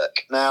is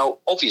work. Now,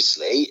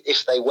 obviously,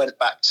 if they went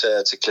back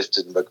to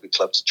Clifton Rugby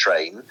Club to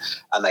train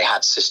and they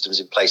had systems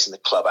in place in the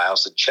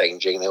clubhouse and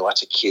changing, they all had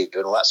to queue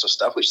and all that sort of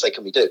stuff, which they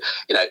can do.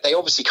 You know, they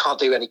obviously can't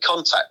do any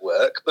contact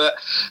work, but,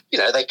 you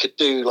know, they could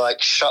do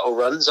like shuttle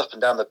runs up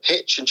and down the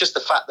pitch, and just the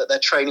fact that they're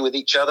training with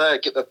each other,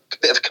 a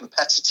bit of a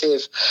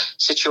competitive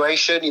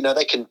situation. You know,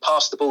 they can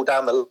pass the ball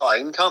down the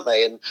line, can't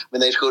they? And I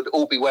mean, they could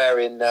all be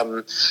wearing,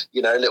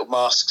 little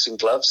masks and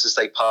gloves as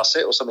they pass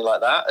it or something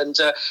like that. And,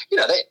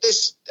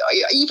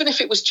 even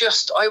if it was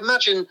just, I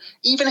imagine,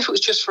 even if it was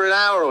just for an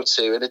hour or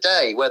two in a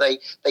day where they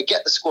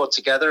get the squad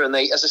together and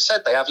they, as I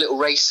said, they have little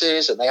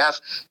races and they have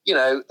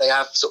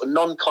sort of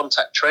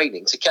non-contact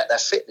training to get their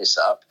fitness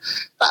up,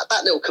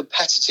 that little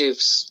competitive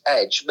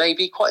edge may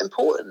be quite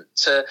important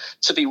to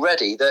be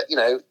ready that,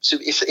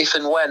 if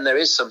and when there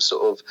is some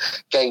sort of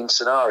game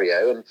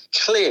scenario. And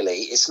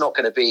clearly it's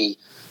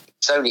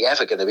only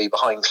ever going to be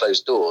behind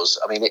closed doors.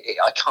 I mean,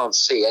 I can't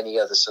see any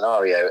other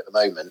scenario at the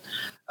moment,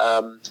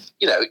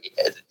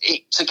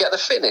 to get the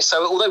fitness.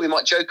 So although we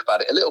might joke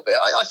about it a little bit,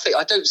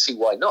 I don't see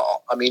why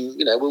not. I mean,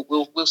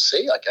 we'll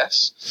see, I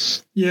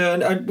guess. Yeah,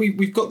 and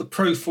we've got the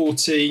Pro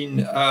 14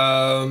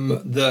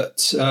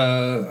 that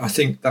I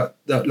think that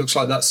looks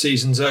like that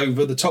season's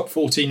over. The top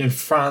 14 in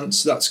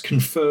France, that's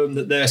confirmed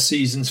that their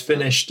season's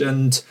finished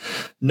and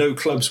no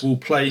clubs will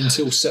play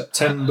until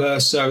September.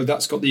 So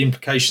that's got the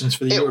implications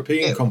for the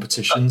European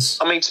competitions.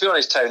 I mean, to be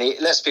honest, Tony,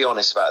 let's be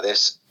honest about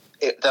this.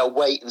 They'll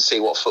wait and see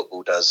what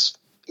football does.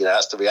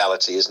 That's the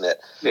reality, isn't it?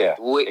 Yeah,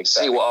 exactly.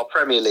 See what our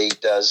Premier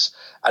League does.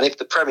 And if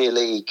the Premier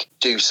League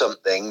do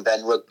something,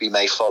 then rugby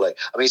may follow.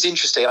 I mean, it's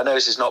interesting. I know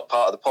this is not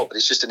part of the pod, but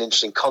it's just an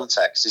interesting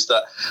context, is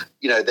that,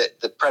 that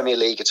the Premier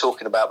League are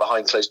talking about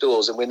behind closed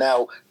doors, and we're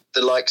now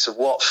the likes of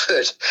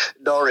Watford,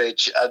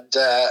 Norwich,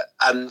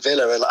 and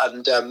Villa,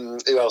 and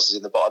who else is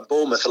in the bottom?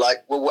 Bournemouth are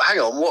like, well, hang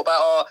on, what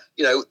about our,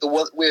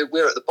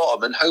 we're at the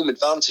bottom, and home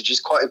advantage is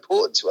quite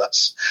important to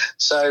us.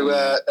 So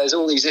there's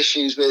all these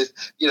issues with,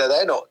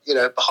 they're not,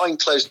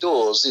 behind closed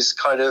doors is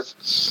kind of,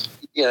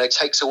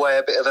 takes away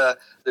a bit of an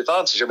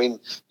advantage. I mean,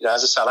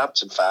 as a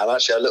Southampton fan,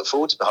 actually, I look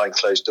forward to behind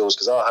closed doors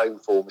because our home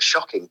form is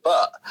shocking.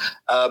 But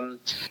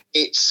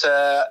it's.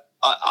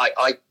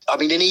 I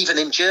mean, and even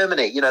in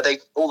Germany, they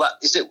all that.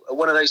 Is it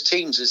one of those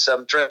teams? Is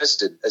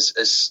Dresden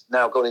has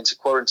now gone into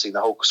quarantine,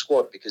 the whole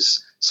squad,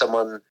 because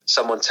someone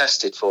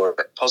tested for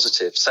it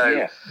positive. So,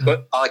 yeah,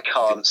 but I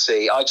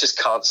just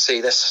can't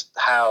see this.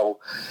 How?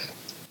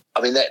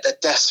 I mean, they're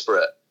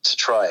desperate to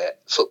try it,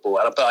 football,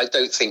 but I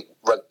don't think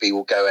rugby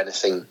will go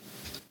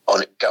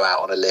out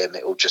on a limb.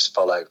 It will just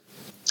follow.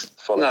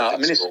 No, I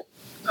mean,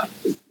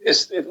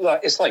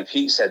 it's like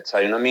Pete said,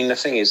 Tone. I mean, the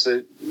thing is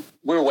that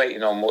we're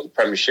waiting on what the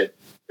Premiership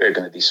are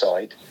going to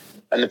decide,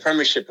 and the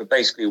Premiership are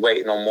basically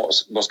waiting on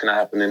what's going to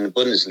happen in the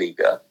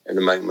Bundesliga at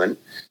the moment.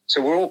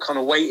 So we're all kind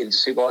of waiting to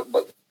see what.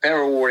 But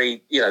they're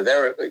already,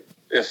 they're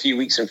a few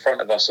weeks in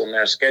front of us on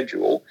their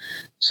schedule.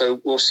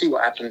 So we'll see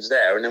what happens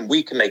there, and then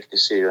we can make a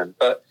decision.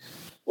 But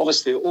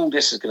obviously, all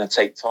this is going to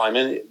take time,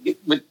 and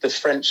with the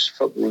French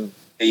Football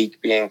League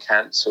being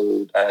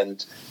cancelled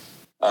and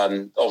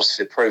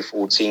obviously the Pro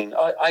 14,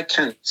 I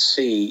can't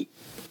see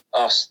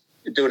us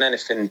doing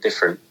anything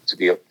different, to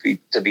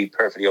be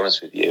perfectly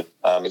honest with you.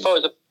 If I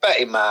was a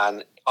betting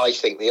man, I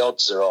think the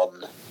odds are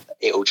on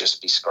it'll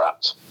just be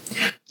scrapped.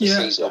 The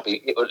season will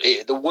be,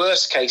 the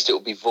worst case, it will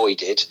be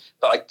voided,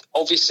 but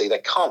obviously they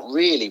can't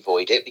really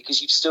void it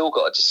because you've still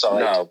got to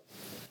decide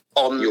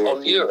on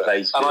Europe.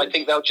 And I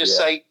think they'll just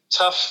say,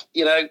 tough,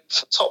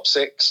 top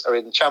six are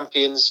in the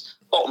Champions,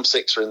 bottom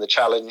six are in the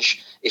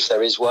Challenge, if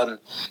there is one.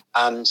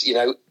 And,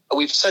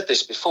 we've said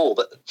this before,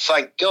 but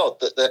thank God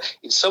that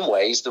in some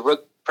ways the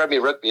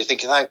Premier Rugby are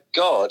thinking, thank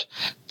God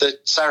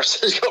that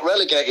Saracens got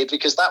relegated,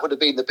 because that would have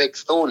been the big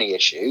thorny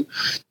issue,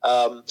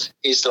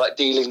 is like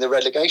dealing the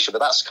relegation. But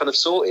that's kind of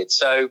sorted.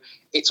 So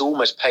it's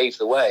almost paved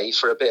the way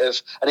for a bit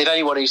of, and if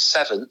anyone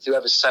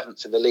whoever's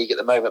seventh in the league at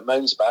the moment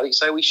moans about it,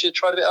 so we should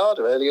try a bit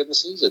harder earlier in the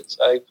season.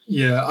 So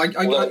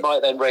I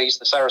might then raise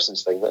the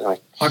Saracens thing, don't I?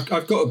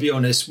 I've got to be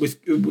honest with,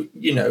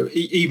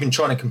 even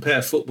trying to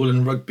compare football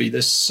and rugby,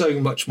 there's so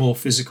much more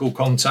physical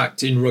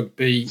contact in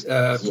rugby,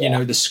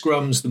 the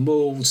scrums, the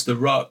mauls, the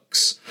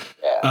rucks.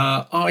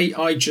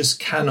 I just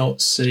cannot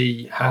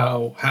see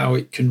how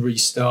it can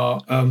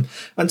restart. And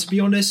to be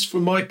honest,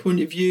 from my point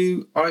of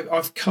view,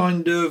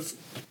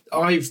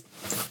 I've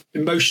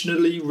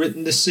emotionally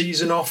written the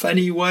season off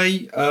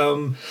anyway.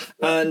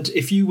 And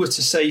if you were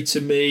to say to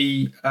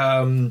me,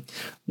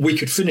 we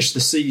could finish the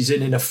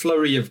season in a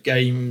flurry of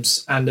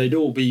games and they'd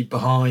all be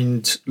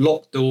behind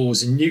locked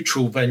doors in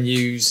neutral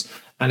venues,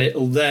 and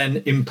it'll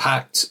then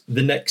impact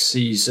the next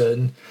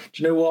season,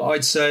 do you know what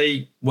I'd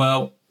say?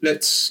 Well,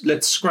 let's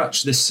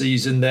scratch this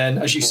season then.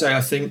 As you say,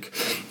 I think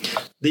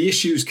the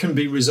issues can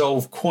be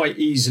resolved quite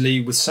easily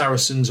with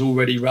Saracens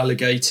already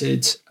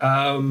relegated.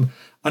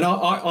 And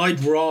I'd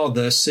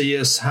rather see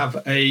us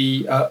have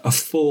a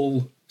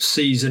full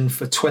season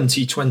for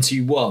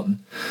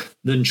 2021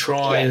 than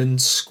try and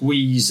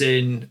squeeze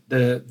in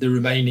the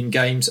remaining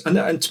games.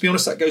 And to be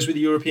honest, that goes with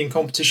the European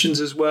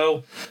competitions as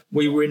well.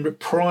 We were in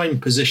prime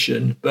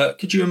position, but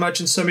could you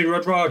imagine Semi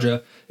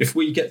Radradra, if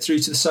we get through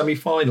to the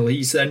semi-final,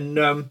 he's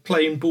then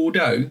playing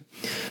Bordeaux.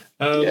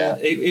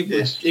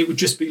 It would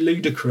just be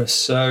ludicrous.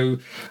 So,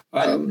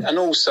 and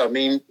also, I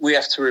mean, we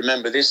have to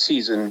remember this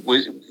season.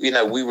 We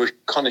were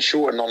kind of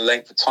shortened on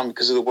length of time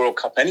because of the World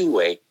Cup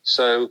anyway.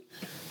 So,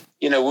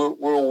 we were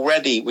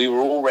already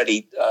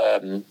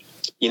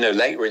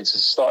later into the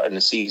start of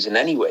the season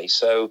anyway.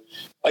 So,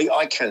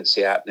 I can't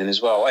see it happening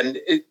as well. And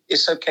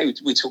it's okay.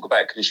 We talk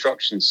about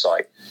construction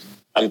site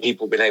and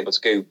people being able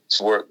to go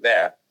to work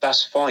there.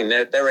 That's fine.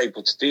 They're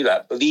able to do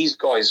that. But these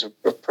guys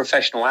are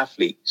professional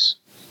athletes.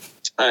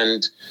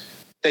 And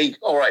they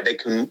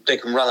can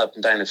run up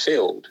and down the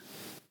field,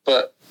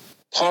 but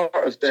part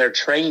of their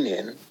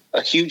training,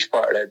 a huge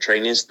part of their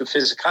training, is the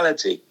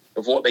physicality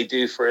of what they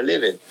do for a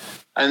living.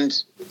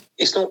 And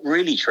it's not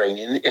really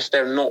training if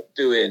they're not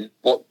doing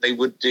what they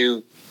would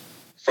do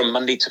from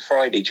Monday to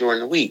Friday during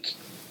the week.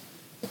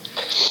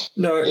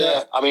 No,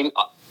 yeah. I mean,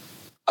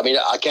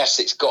 I guess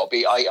it's got to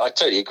be. I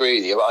totally agree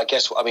with you. But I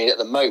guess, at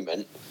the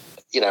moment,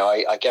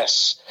 I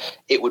guess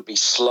it would be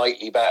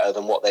slightly better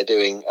than what they're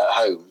doing at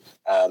home.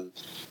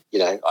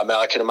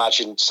 I can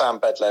imagine Sam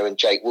Bedlow and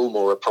Jake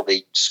Woolmore are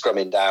probably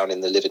scrumming down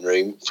in the living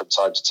room from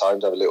time to time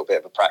to have a little bit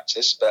of a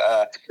practice,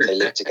 but they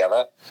live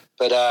together.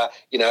 But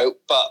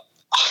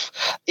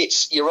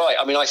you're right.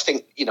 I mean, I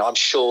think, I'm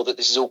sure that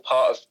this is all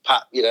part of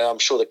Pat. I'm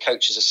sure the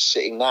coaches are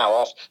sitting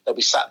now. They'll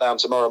be sat down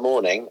tomorrow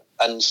morning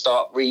and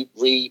start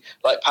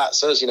like Pat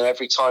says,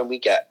 every time we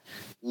get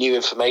new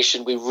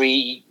information,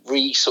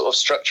 we sort of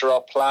structure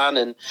our plan,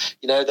 and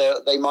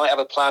they might have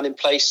a plan in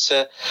place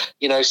to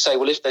say,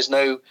 well, if there's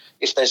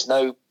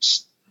no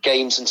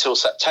games until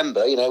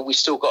September, we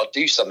still got to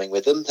do something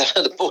with them.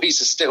 The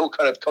boys are still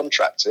kind of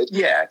contracted.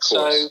 Yeah, of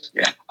course.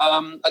 So,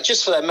 and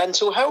just for their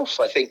mental health,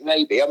 I think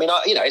maybe. I mean,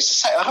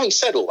 having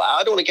said all that,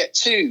 I don't want to get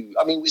too.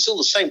 I mean, it's all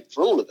the same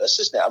for all of us,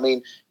 isn't it? I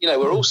mean,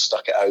 we're all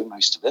stuck at home,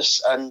 most of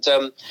us, and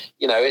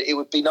it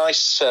would be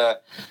nice. I'd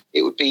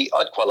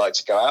quite like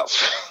to go out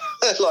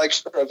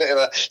for a bit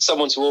of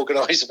someone to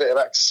organise a bit of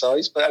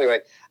exercise. But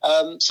anyway,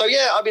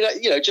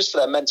 just for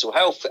their mental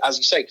health, as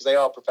you say, because they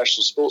are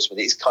professional sportsmen,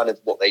 it's kind of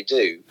what they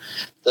do.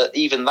 That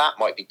even that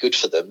might be good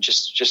for them,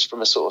 just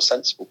from a sort of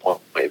sensible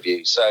point of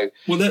view. So,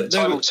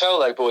 time will tell,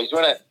 though, boys,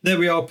 won't it? There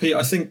we are, Pete.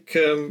 I think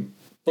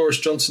Boris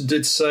Johnson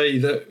did say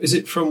that, is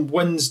it from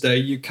Wednesday,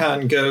 you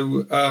can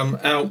go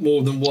out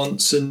more than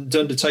once and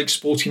undertake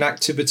sporting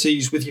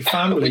activities with your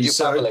family.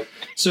 So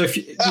if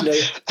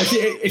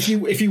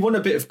you want a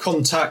bit of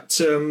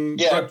contact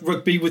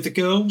rugby with the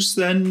girls,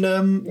 then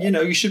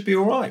you should be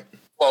all right.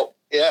 Well,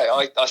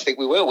 yeah, I think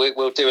we will.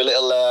 We'll do a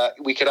little.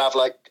 We could have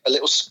like a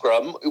little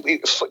scrum. You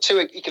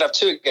can have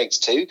 2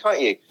 against 2,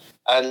 can't you?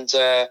 And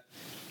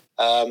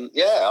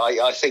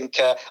I think.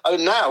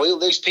 Now all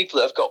those people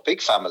that have got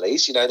big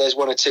families, there's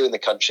 1 or 2 in the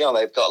country, and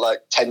they've got like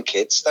 10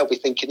 kids. They'll be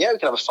thinking, we can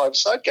have a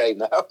 5-a-side game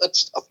now and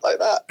stuff like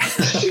that.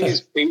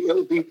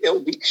 It'll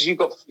be because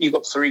you've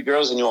got 3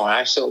 girls in your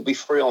house. So it'll be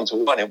 3 on to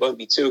 1. It won't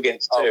be 2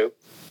 against 2.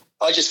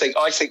 I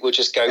think we'll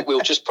just go.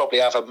 We'll just probably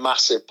have a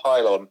massive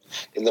pylon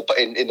in the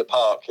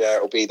park. Yeah,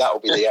 that'll be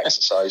the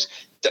exercise.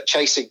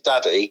 Chasing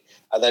Daddy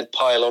and then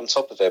pile on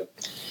top of him,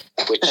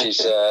 which is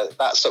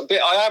that's a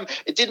bit.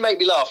 It did make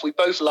me laugh. We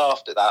both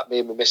laughed at that, me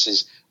and my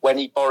missus,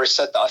 when Boris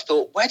said that. I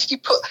thought, where did you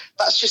put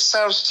that? Just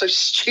sounds so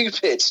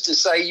stupid to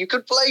say you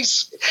could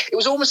place. It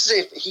was almost as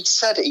if he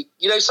said it.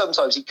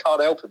 Sometimes he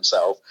can't help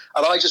himself,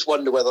 and I just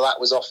wonder whether that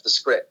was off the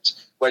script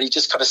when he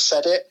just kind of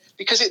said it.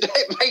 Because it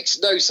makes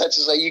no sense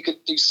to say you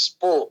could do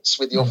sports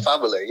with your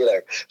family,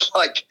 I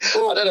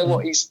don't know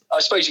what I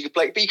suppose you could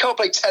play, but you can't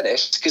play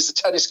tennis because the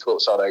tennis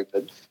courts aren't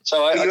open.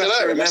 So I don't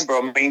know. Remember,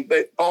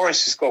 but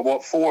Boris has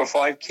got 4 or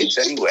 5 kids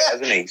anyway,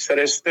 hasn't he? So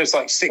there's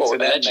like 6 of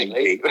them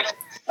maybe.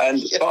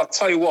 And but I'll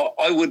tell you what,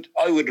 I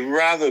would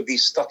rather be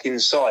stuck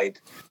inside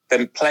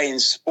than playing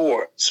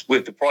sports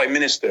with the Prime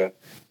Minister.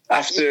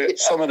 After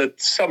some of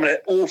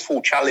the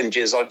awful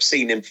challenges I've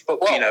seen in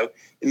football,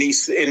 in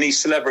these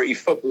celebrity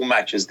football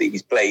matches that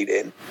he's played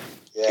in,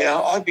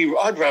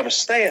 I'd rather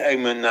stay at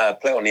home and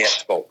play on the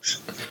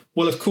Xbox.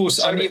 Well, of course.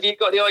 So have you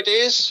got the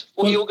ideas?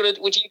 Would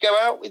you go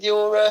out with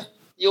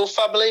your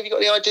family? Have you got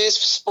any ideas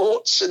for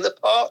sports in the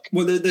park?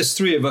 Well, there's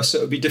 3 of us, so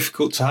it would be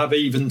difficult to have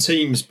even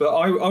teams. But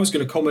I was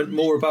going to comment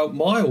more about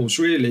Miles,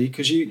 really,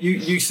 because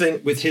you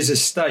think with his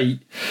estate,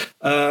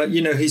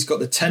 he's got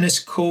the tennis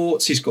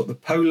courts, he's got the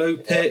polo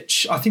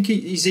pitch. I think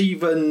he's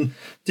even...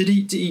 Did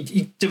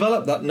he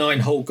develop that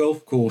 9-hole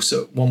golf course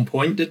at one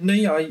point, didn't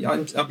he?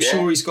 I'm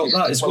sure he's got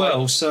that as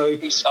well. So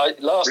he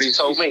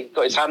told me,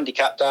 got his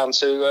handicap down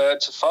to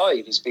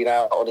 5. He's been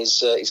out on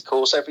his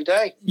course every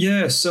day.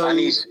 Yeah, so and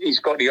he's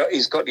got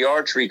the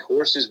archery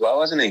course as well,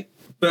 hasn't he?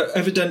 But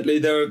evidently,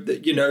 there,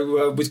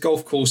 with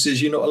golf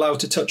courses, you're not allowed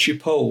to touch your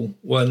pole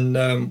when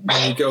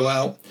you go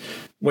out.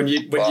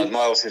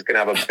 Miles is going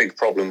to have a big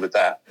problem with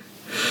that.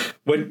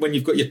 When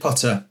you've got your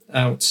putter,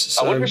 out.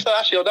 So, I wonder if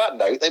actually on that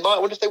note, I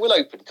wonder if they will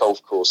open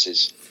golf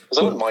courses. Because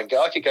I wouldn't mind.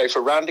 I could go for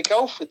a round of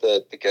golf with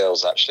the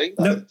girls, actually.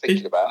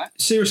 Thinking about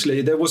it.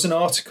 Seriously, there was an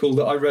article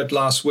that I read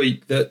last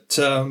week that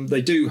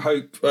they do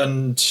hope,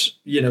 and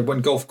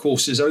when golf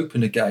courses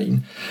open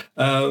again,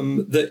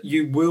 that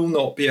you will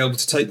not be able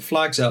to take the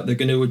flags out. They're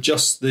going to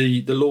adjust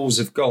the laws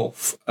of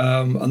golf,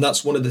 and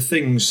that's one of the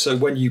things. So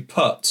when you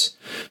putt,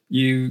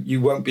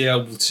 you won't be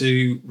able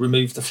to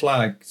remove the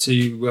flag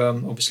to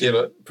obviously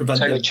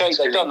prevent.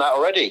 They've done that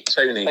already.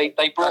 Tony,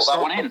 they brought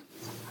that one in.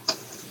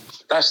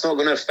 That's not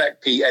going to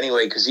affect Pete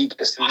anyway, because he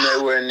gets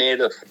nowhere near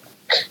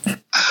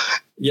the...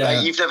 Yeah.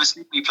 You've never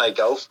seen me play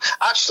golf.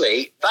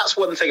 Actually, that's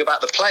one thing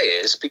about the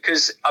players,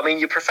 because,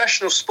 your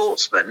professional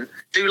sportsmen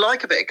do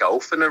like a bit of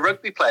golf, and the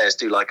rugby players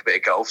do like a bit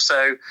of golf,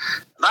 so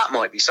that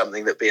might be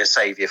something that'd be a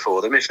saviour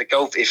for them. If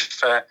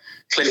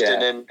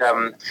Clifton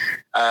and...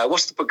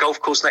 what's the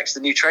golf course next to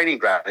the new training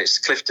ground? It's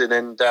Clifton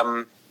and...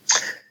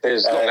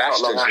 there's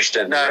Long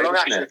Ashton. No, Long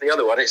Ashton's the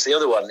other one. It's the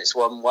other one. It's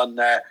one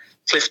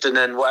Clifton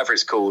and whatever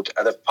it's called,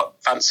 the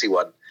fancy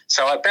one.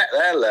 So I bet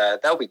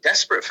they'll be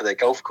desperate for their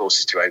golf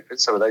courses to open,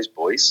 some of those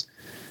boys.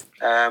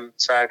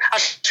 So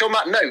actually on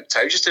that note,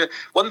 though,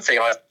 one thing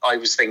I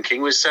was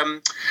thinking was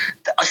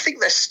I think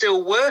they're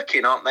still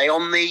working, aren't they,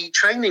 on the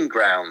training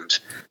ground?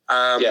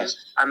 Yes.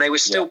 And they were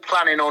still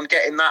planning on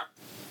getting that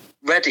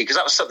ready, because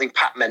that was something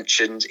Pat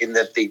mentioned in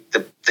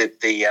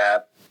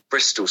the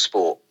Bristol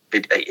Sport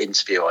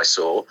interview I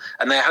saw,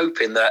 and they're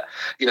hoping that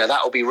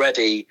that'll be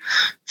ready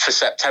for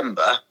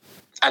September.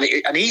 And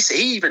he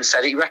even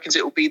said he reckons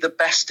it will be the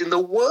best in the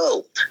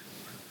world.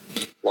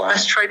 Wow.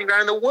 Best training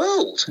ground in the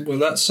world. Well,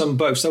 that's some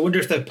boast. I wonder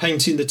if they're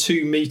painting the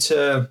 2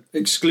 metre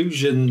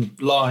exclusion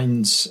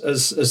lines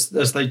as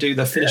they do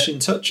their finishing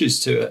touches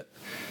to it.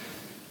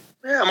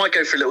 Yeah, I might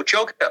go for a little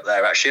jog up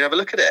there actually and have a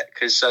look at it,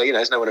 because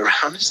there's no one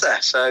around, is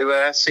there?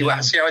 So see how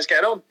it's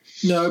getting on.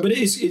 No, but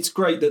it's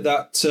great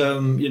that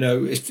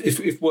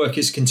if work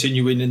is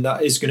continuing and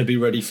that is going to be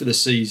ready for the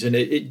season,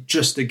 it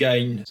just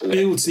again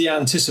builds the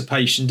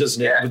anticipation,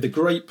 doesn't it? Yeah. With the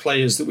great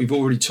players that we've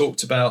already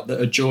talked about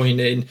that are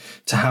joining,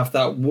 to have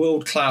that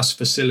world-class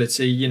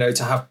facility,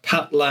 to have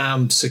Pat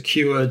Lamb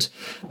secured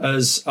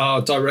as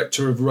our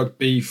director of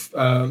rugby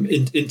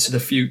into the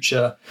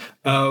future.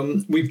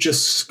 We've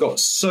just got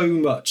so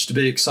much to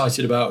be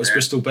excited about as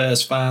Bristol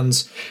Bears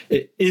fans.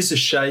 It is a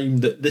shame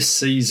that this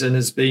season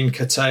has been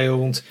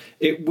curtailed.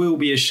 It will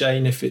be a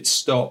shame if it's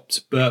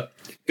stopped, but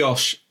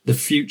gosh, the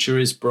future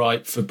is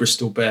bright for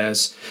Bristol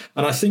Bears.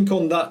 And I think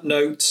on that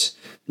note,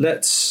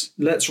 let's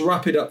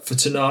wrap it up for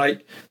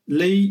tonight.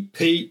 Lee,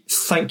 Pete,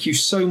 thank you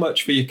so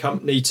much for your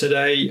company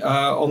today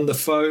on the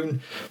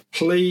phone.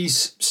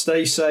 Please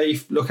stay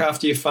safe, look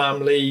after your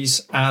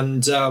families,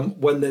 and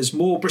when there's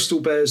more Bristol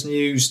Bears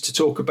news to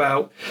talk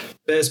about,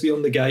 Bears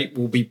Beyond the Gate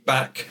will be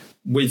back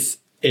with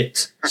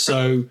it.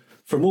 So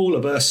from all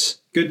of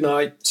us, good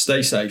night,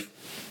 stay safe.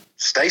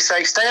 Stay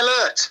safe, stay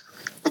alert.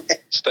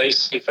 Stay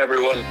safe,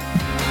 everyone.